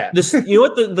 Yeah. You know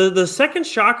what? The second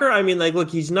Shocker. I mean, like, look,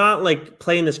 he's not like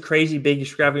playing this crazy big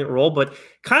extravagant role, but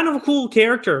kind of a cool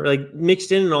character, like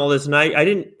mixed in and all this. And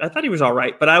I thought he was all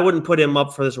right, but I wouldn't put him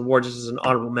up for this award just as an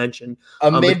honorable mention.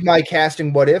 Amid my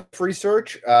casting what if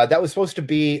research, that was supposed to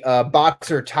be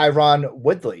boxer Tyron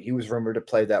Woodley. He was rumored to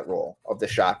play that role of the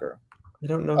Shocker. I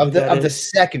don't know of the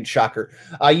second Shocker.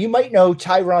 You might know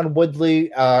Tyron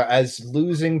Woodley as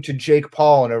losing to Jake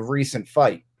Paul in a recent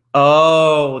fight.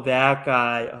 Oh, that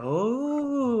guy.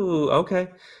 Oh, okay.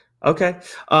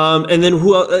 And then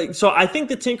who else? So I think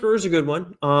the Tinkerer is a good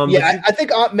one. I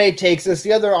think Aunt May takes this.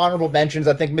 The other honorable mentions,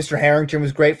 I think Mr. Harrington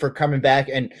was great for coming back,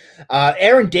 and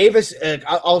Aaron Davis.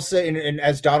 I'll say, and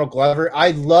as Donald Glover,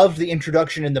 I loved the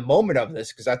introduction in the moment of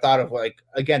this because I thought of, like,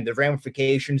 again, the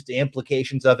ramifications, the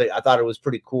implications of it. I thought it was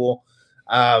pretty cool,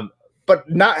 but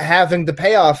not having the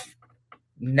payoff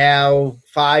now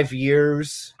 5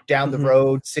 years down the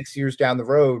road, 6 years down the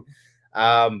road.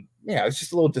 It's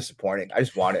just a little disappointing. I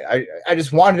just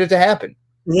wanted it to happen.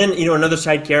 And then, another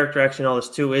side character actually in all this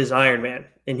too is Iron Man,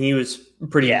 and he was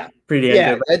pretty damn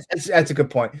good. That's a good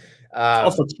point.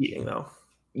 Also cheating though.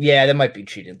 Yeah, that might be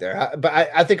cheating there. But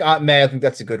I think Aunt May, I think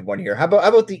that's a good one here. How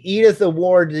about the Edith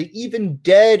Award, the Even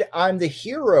Dead I'm the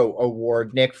Hero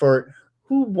Award, Nick, for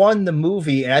who won the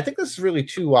movie? And I think there's really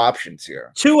two options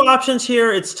here.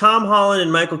 It's Tom Holland and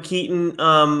Michael Keaton.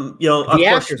 The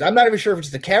actors. I'm not even sure if it's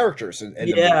the characters in the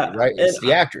movie, right? It's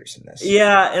the actors in this.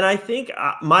 Yeah, and I think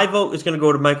my vote is going to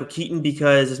go to Michael Keaton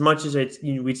because as much as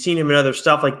we'd seen him in other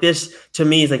stuff like this, to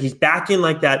me, is like he's back in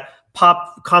like that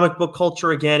pop comic book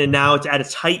culture again, and now it's at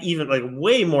its height, even like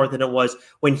way more than it was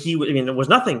when he was. I mean, it was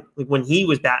nothing like when he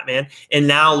was Batman, and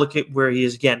now look at where he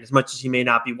is again. As much as he may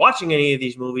not be watching any of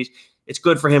these movies, it's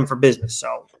good for him for business.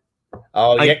 So,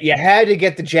 you had to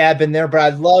get the jab in there, but I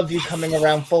love you coming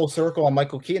around full circle on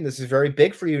Michael Keaton. This is very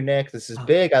big for you, Nick. This is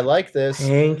big. I like this.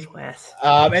 Thanks, Wes.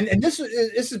 And this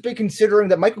is big considering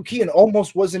that Michael Keaton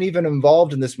almost wasn't even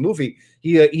involved in this movie.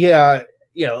 He had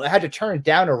to turn it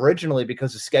down originally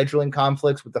because of scheduling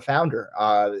conflicts with the founder,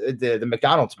 the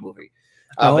McDonald's movie.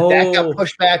 But that got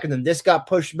pushed back, and then this got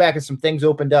pushed back, and some things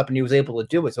opened up, and he was able to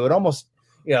do it. So it almost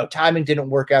timing didn't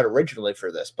work out originally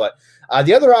for this. But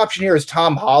the other option here is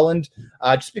Tom Holland,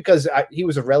 just because he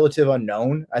was a relative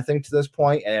unknown, I think, to this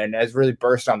point, and has really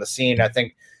burst on the scene. I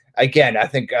think,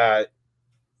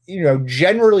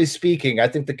 generally speaking, I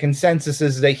think the consensus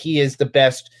is that he is the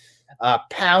best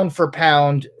pound for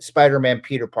pound Spider-Man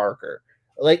Peter Parker.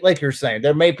 Like you're saying,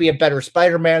 there might be a better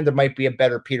Spider-Man, there might be a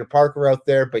better Peter Parker out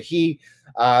there, but he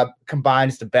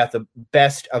combines the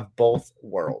best of both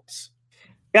worlds.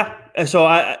 Yeah.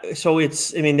 So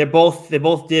it's, I mean, they both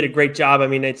did a great job. I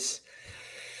mean, it's,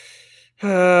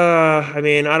 I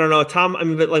don't know,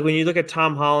 but like when you look at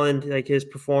Tom Holland, like his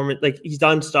performance, like he's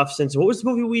done stuff since, what was the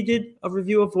movie we did a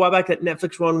review of a while back, that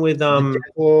Netflix one with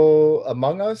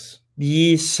Among Us?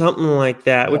 Yeah, something like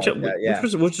that, which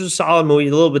was a solid movie,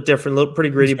 a little bit different,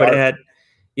 pretty gritty, but it had,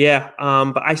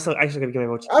 but I still gotta give my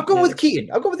vote. I'll go with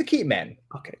Keaton. I'll go with the Keaton man.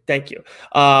 Okay, thank you.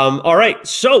 All right,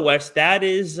 so Wes, that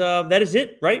is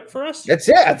it, right, for us? That's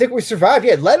it. I think we survived.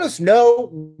 Yeah, let us know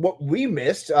what we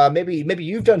missed. Maybe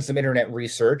you've done some internet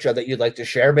research that you'd like to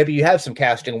share. Maybe you have some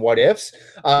casting what ifs.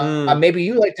 Maybe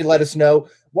you'd like to let us know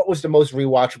what was the most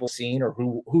rewatchable scene, or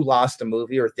who lost the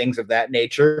movie, or things of that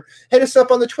nature. Hit us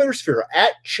up on the Twitter sphere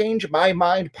at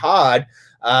ChangeMyMindPod.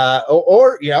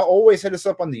 Or always hit us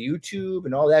up on the YouTube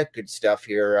and all that good stuff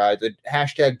here. The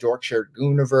hashtag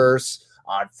DorkSharedGooniverse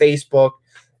on Facebook.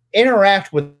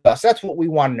 Interact with us. That's what we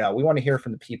want to know. We want to hear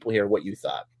from the people here what you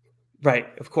thought. Right,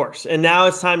 of course. And now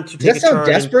it's time to take a turn.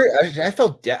 Does that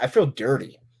sound desperate? I feel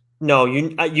dirty. No,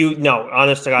 no.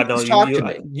 Honest to God, no. Talk to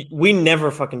me. We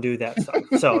never fucking do that stuff.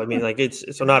 So I mean, like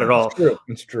it's not at all.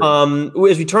 It's true.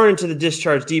 As we turn into the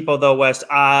Discharge Depot, though, West,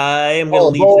 I am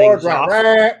going to leave things off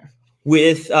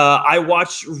with I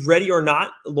watched Ready or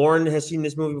Not. Lauren has seen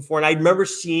this movie before, and I remember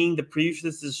seeing the preview for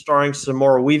this. Is starring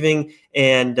Samara Weaving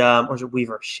and or is it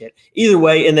Weaver? Shit. Either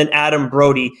way, and then Adam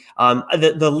Brody.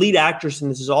 The lead actress in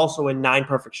this is also in 9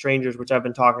 Perfect Strangers, which I've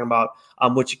been talking about,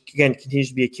 which again continues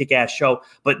to be a kick-ass show.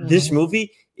 But this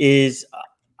movie is,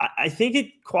 I think it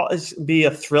be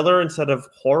a thriller instead of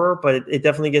horror, but it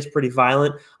definitely gets pretty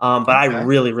violent. But I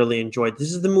really, really enjoyed.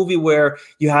 This is the movie where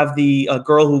you have the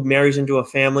girl who marries into a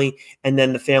family, and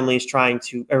then the family is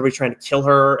everybody's trying to kill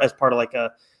her as part of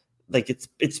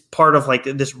it's part of like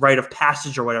this rite of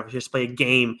passage or whatever. Just play a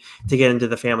game to get into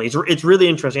the family. It's really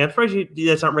interesting. I'm surprised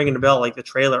that's not ringing a bell like the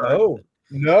trailer. Oh.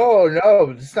 No,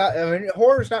 it's not. I mean,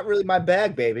 horror's not really my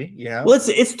bag, baby. Well,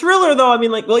 it's thriller though. I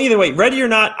mean, either way, Ready or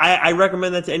Not, I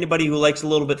recommend that to anybody who likes a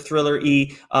little bit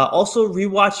thriller-y. Also,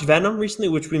 rewatched Venom recently,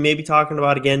 which we may be talking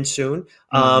about again soon.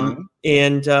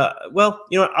 And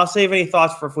I'll save any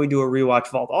thoughts for if we do a rewatch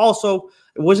vault. Also,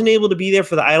 I wasn't able to be there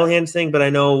for the Idle Hands thing, but I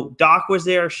know Doc was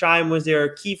there, Shime was there,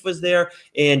 Keith was there,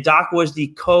 and Doc was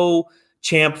the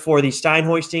champ for the Stein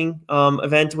hoisting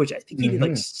event, which I think he did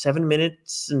like 7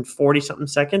 minutes and 40 something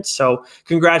seconds. So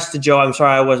congrats to Joe. I'm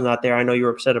sorry I was not there. I know you were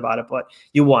upset about it, but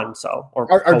you won. So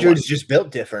our dude's just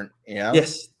built different,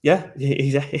 Yes. Yeah,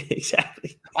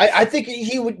 exactly. I think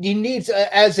he needs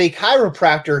as a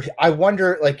chiropractor. I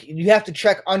wonder, like, you have to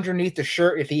check underneath the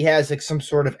shirt if he has like some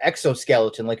sort of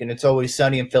exoskeleton, like in It's Always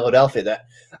Sunny in Philadelphia, that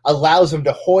allows him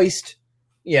to hoist.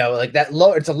 Like that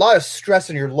low. It's a lot of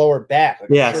stress on your lower back.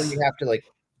 Yes. I'm sure you have to like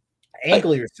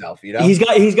angle yourself. He's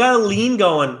got a lean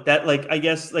going that, like, I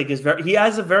guess, like, he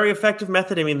has a very effective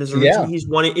method. I mean, there's a reason he's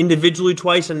won it individually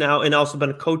twice and also been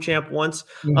a co-champ once.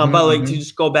 By the way, to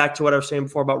just go back to what I was saying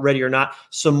before about Ready or Not,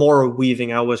 Samara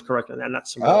Weaving, I was correct on that, not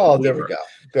Samara. Oh, there we go.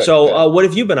 Good, so, what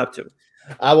have you been up to?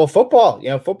 Well, football.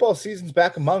 Football season's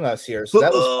back among us here, so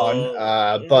that was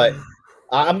fun. But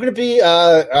I'm going to be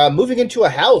moving into a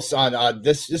house on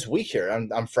this week here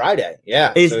on Friday.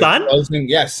 Yeah, it's done.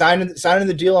 Signing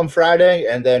the deal on Friday,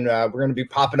 and then we're going to be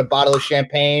popping a bottle of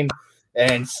champagne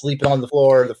and sleeping on the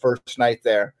floor the first night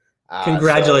there.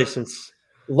 Congratulations!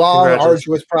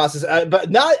 Arduous process, but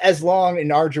not as long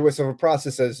and arduous of a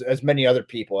process as many other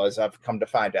people, as I've come to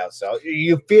find out. So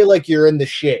you feel like you're in the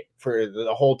shit for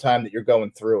the whole time that you're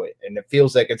going through it, and it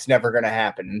feels like it's never going to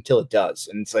happen until it does,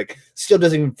 and it's like still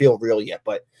doesn't even feel real yet,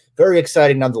 but very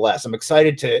exciting nonetheless. I'm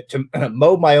excited to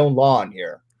mow my own lawn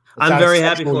here. I'm very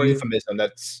happy for you. Euphemism.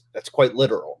 That's quite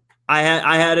literal. I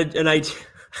had an idea.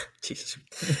 Jesus,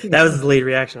 that was the lead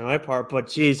reaction on my part, but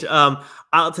geez, I'll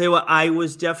tell you what, I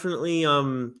was definitely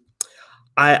I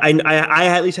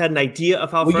at least had an idea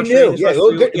of how frustrating this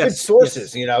was. Good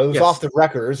sources, it was off the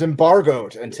record. It was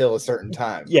embargoed until a certain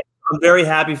time. Yeah, I'm very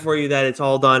happy for you that it's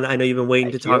all done. I know you've been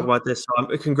waiting to talk about this,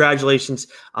 so congratulations.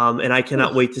 And I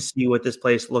cannot wait to see what this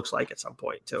place looks like at some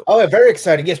point too. Oh, very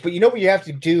exciting. Yes, but you know what you have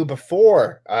to do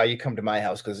before you come to my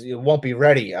house, because it won't be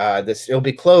ready. It'll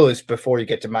be closed before you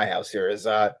get to my house here, is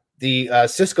the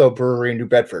Cisco Brewery in New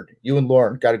Bedford. You and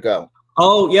Lauren got to go.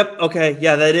 Oh, yep. Okay.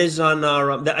 Yeah, that is on.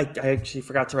 I actually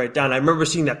forgot to write down. I remember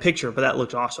seeing that picture, but that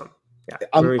looks awesome. Yeah,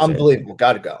 unbelievable.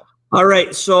 Got to go. All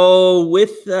right. So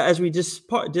with as we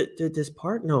depart from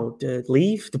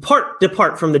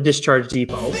the discharge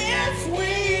depot.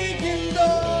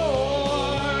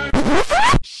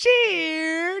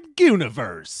 Shared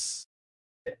universe.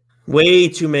 Way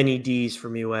too many D's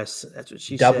from US. That's what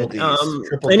she Double said. D's,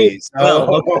 triple D's.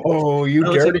 Oh, you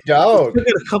dirty dog. Took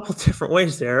it a couple different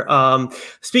ways there.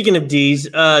 Speaking of D's,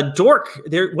 Dork.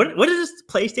 What is this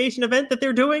PlayStation event that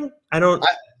they're doing? So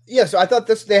I thought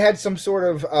they had some sort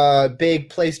of big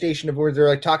PlayStation of where they're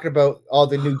like talking about all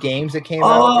the new games that came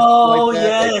out. Oh, like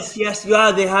yes.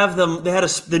 Yeah, they have them. They had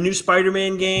the new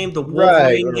Spider-Man game, the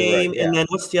Wolverine game, and then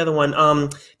what's the other one?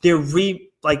 They're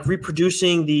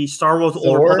reproducing the Star Wars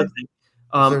Old Republic thing.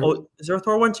 Is there a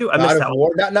Thor one too? I missed that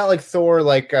one. Not like Thor,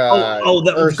 like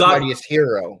the Earth's Mightiest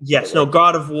Hero. Yes, no,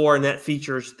 God of War, and that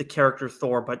features the character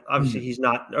Thor, but obviously he's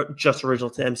not just original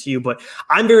to MCU. But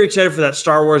I'm very excited for that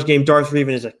Star Wars game. Darth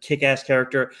Revan is a kick-ass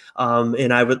character, and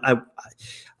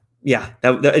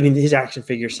his action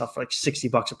figures sell for like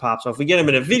 $60 a pop. So if we get him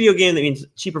in a video game, that means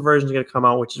cheaper version is going to come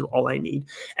out, which is all I need.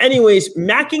 Anyways,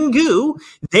 Mac and Goo,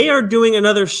 they are doing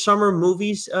another summer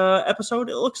movies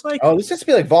episode. It looks like. Oh, this has to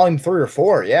be like volume 3 or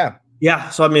 4. Yeah. Yeah.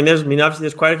 So obviously,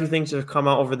 there's quite a few things that have come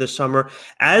out over this summer.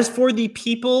 As for the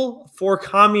People for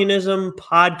Communism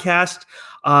podcast,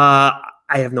 I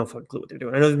have no fucking clue what they're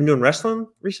doing. I know they've been doing wrestling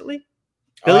recently.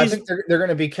 I think they're going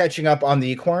to be catching up on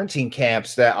the quarantine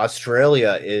camps that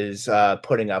Australia is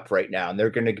putting up right now, and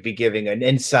they're going to be giving an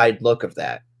inside look of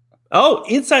that. Oh,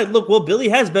 inside look. Well, Billy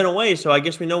has been away, so I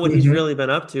guess we know what he's really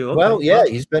been up to. Okay. Well, yeah,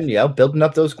 he's been building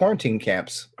up those quarantine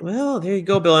camps. Well, there you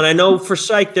go, Bill. And I know for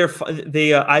Psych,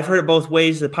 I've heard it both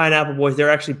ways. The Pineapple Boys,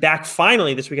 they're actually back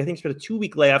finally this week. I think it's been a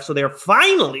 2-week layoff, so they're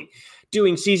finally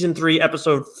doing season 3,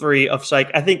 episode 3 of Psych.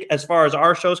 I think as far as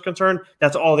our show is concerned,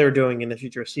 that's all they're doing in the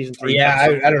future, season 3.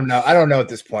 Yeah, I don't know. I don't know at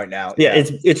this point now. Yeah,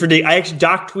 it's ridiculous. I actually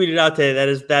Doc tweeted out today.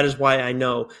 That is why I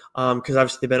know, because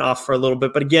obviously they've been off for a little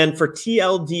bit. But again, for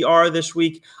TLDR this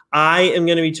week, I am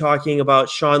going to be talking about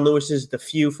Sean Lewis's The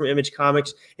Few from Image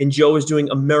Comics, and Joe is doing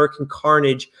American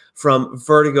Carnage from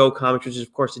Vertigo Comics, which is,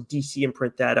 of course, a DC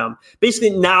imprint that basically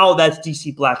now that's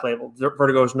DC Black Label.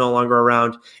 Vertigo is no longer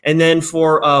around. And then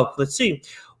for, let's see,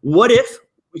 What If?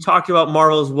 We talked about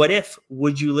Marvel's What If.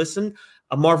 Would you listen?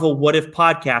 A Marvel What If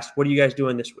podcast. What are you guys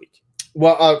doing this week?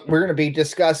 Well, we're going to be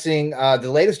discussing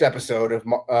the latest episode of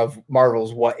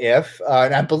Marvel's What If.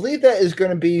 And I believe that is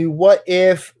going to be What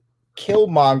If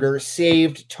Killmonger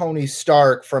saved Tony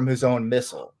Stark from his own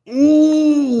missile.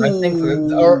 Ooh. I think,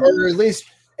 or at least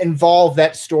involve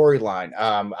that storyline.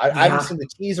 I haven't seen the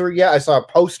teaser yet. I saw a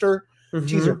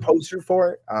teaser poster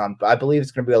for it. But I believe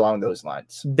it's going to be along those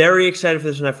lines. Very excited for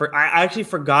this one. I actually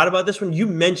forgot about this one. You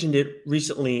mentioned it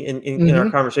recently in our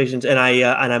conversations, and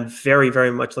I'm very,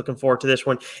 very much looking forward to this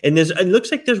one. And it looks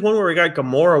like there's one where we got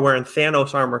Gamora wearing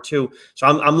Thanos armor too. So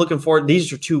I'm looking forward.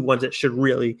 These are 2 ones that should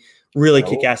really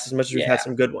kick ass, as much as we've had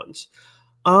some good ones.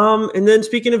 And then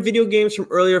speaking of video games from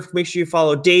earlier, make sure you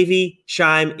follow Davey,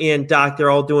 Shime, and Doc. They're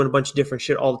all doing a bunch of different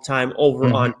shit all the time over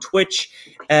on Twitch.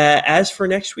 As for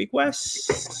next week,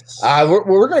 Wes?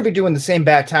 We're going to be doing the same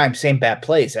bat time, same bat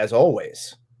place, as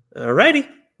always. Alrighty.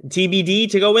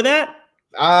 TBD to go with that?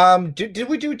 Did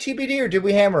we do TBD or did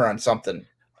we hammer on something?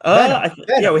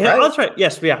 Venom, we had. Right? Oh, that's right.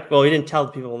 Yes, yeah. Well, we didn't tell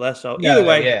the people that, so either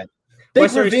way.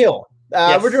 Big reveal.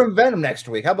 We're doing Venom next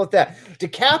week. How about that? To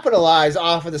capitalize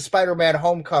off of the Spider-Man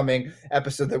Homecoming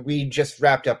episode that we just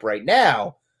wrapped up right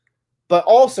now, but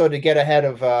also to get ahead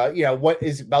of what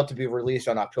is about to be released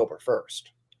on October 1st.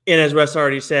 And as Wes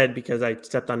already said, because I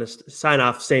stepped on this sign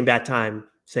off, same bad time,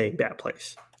 same bad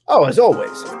place. Oh, as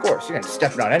always, of course, you're not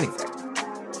stepping on anything.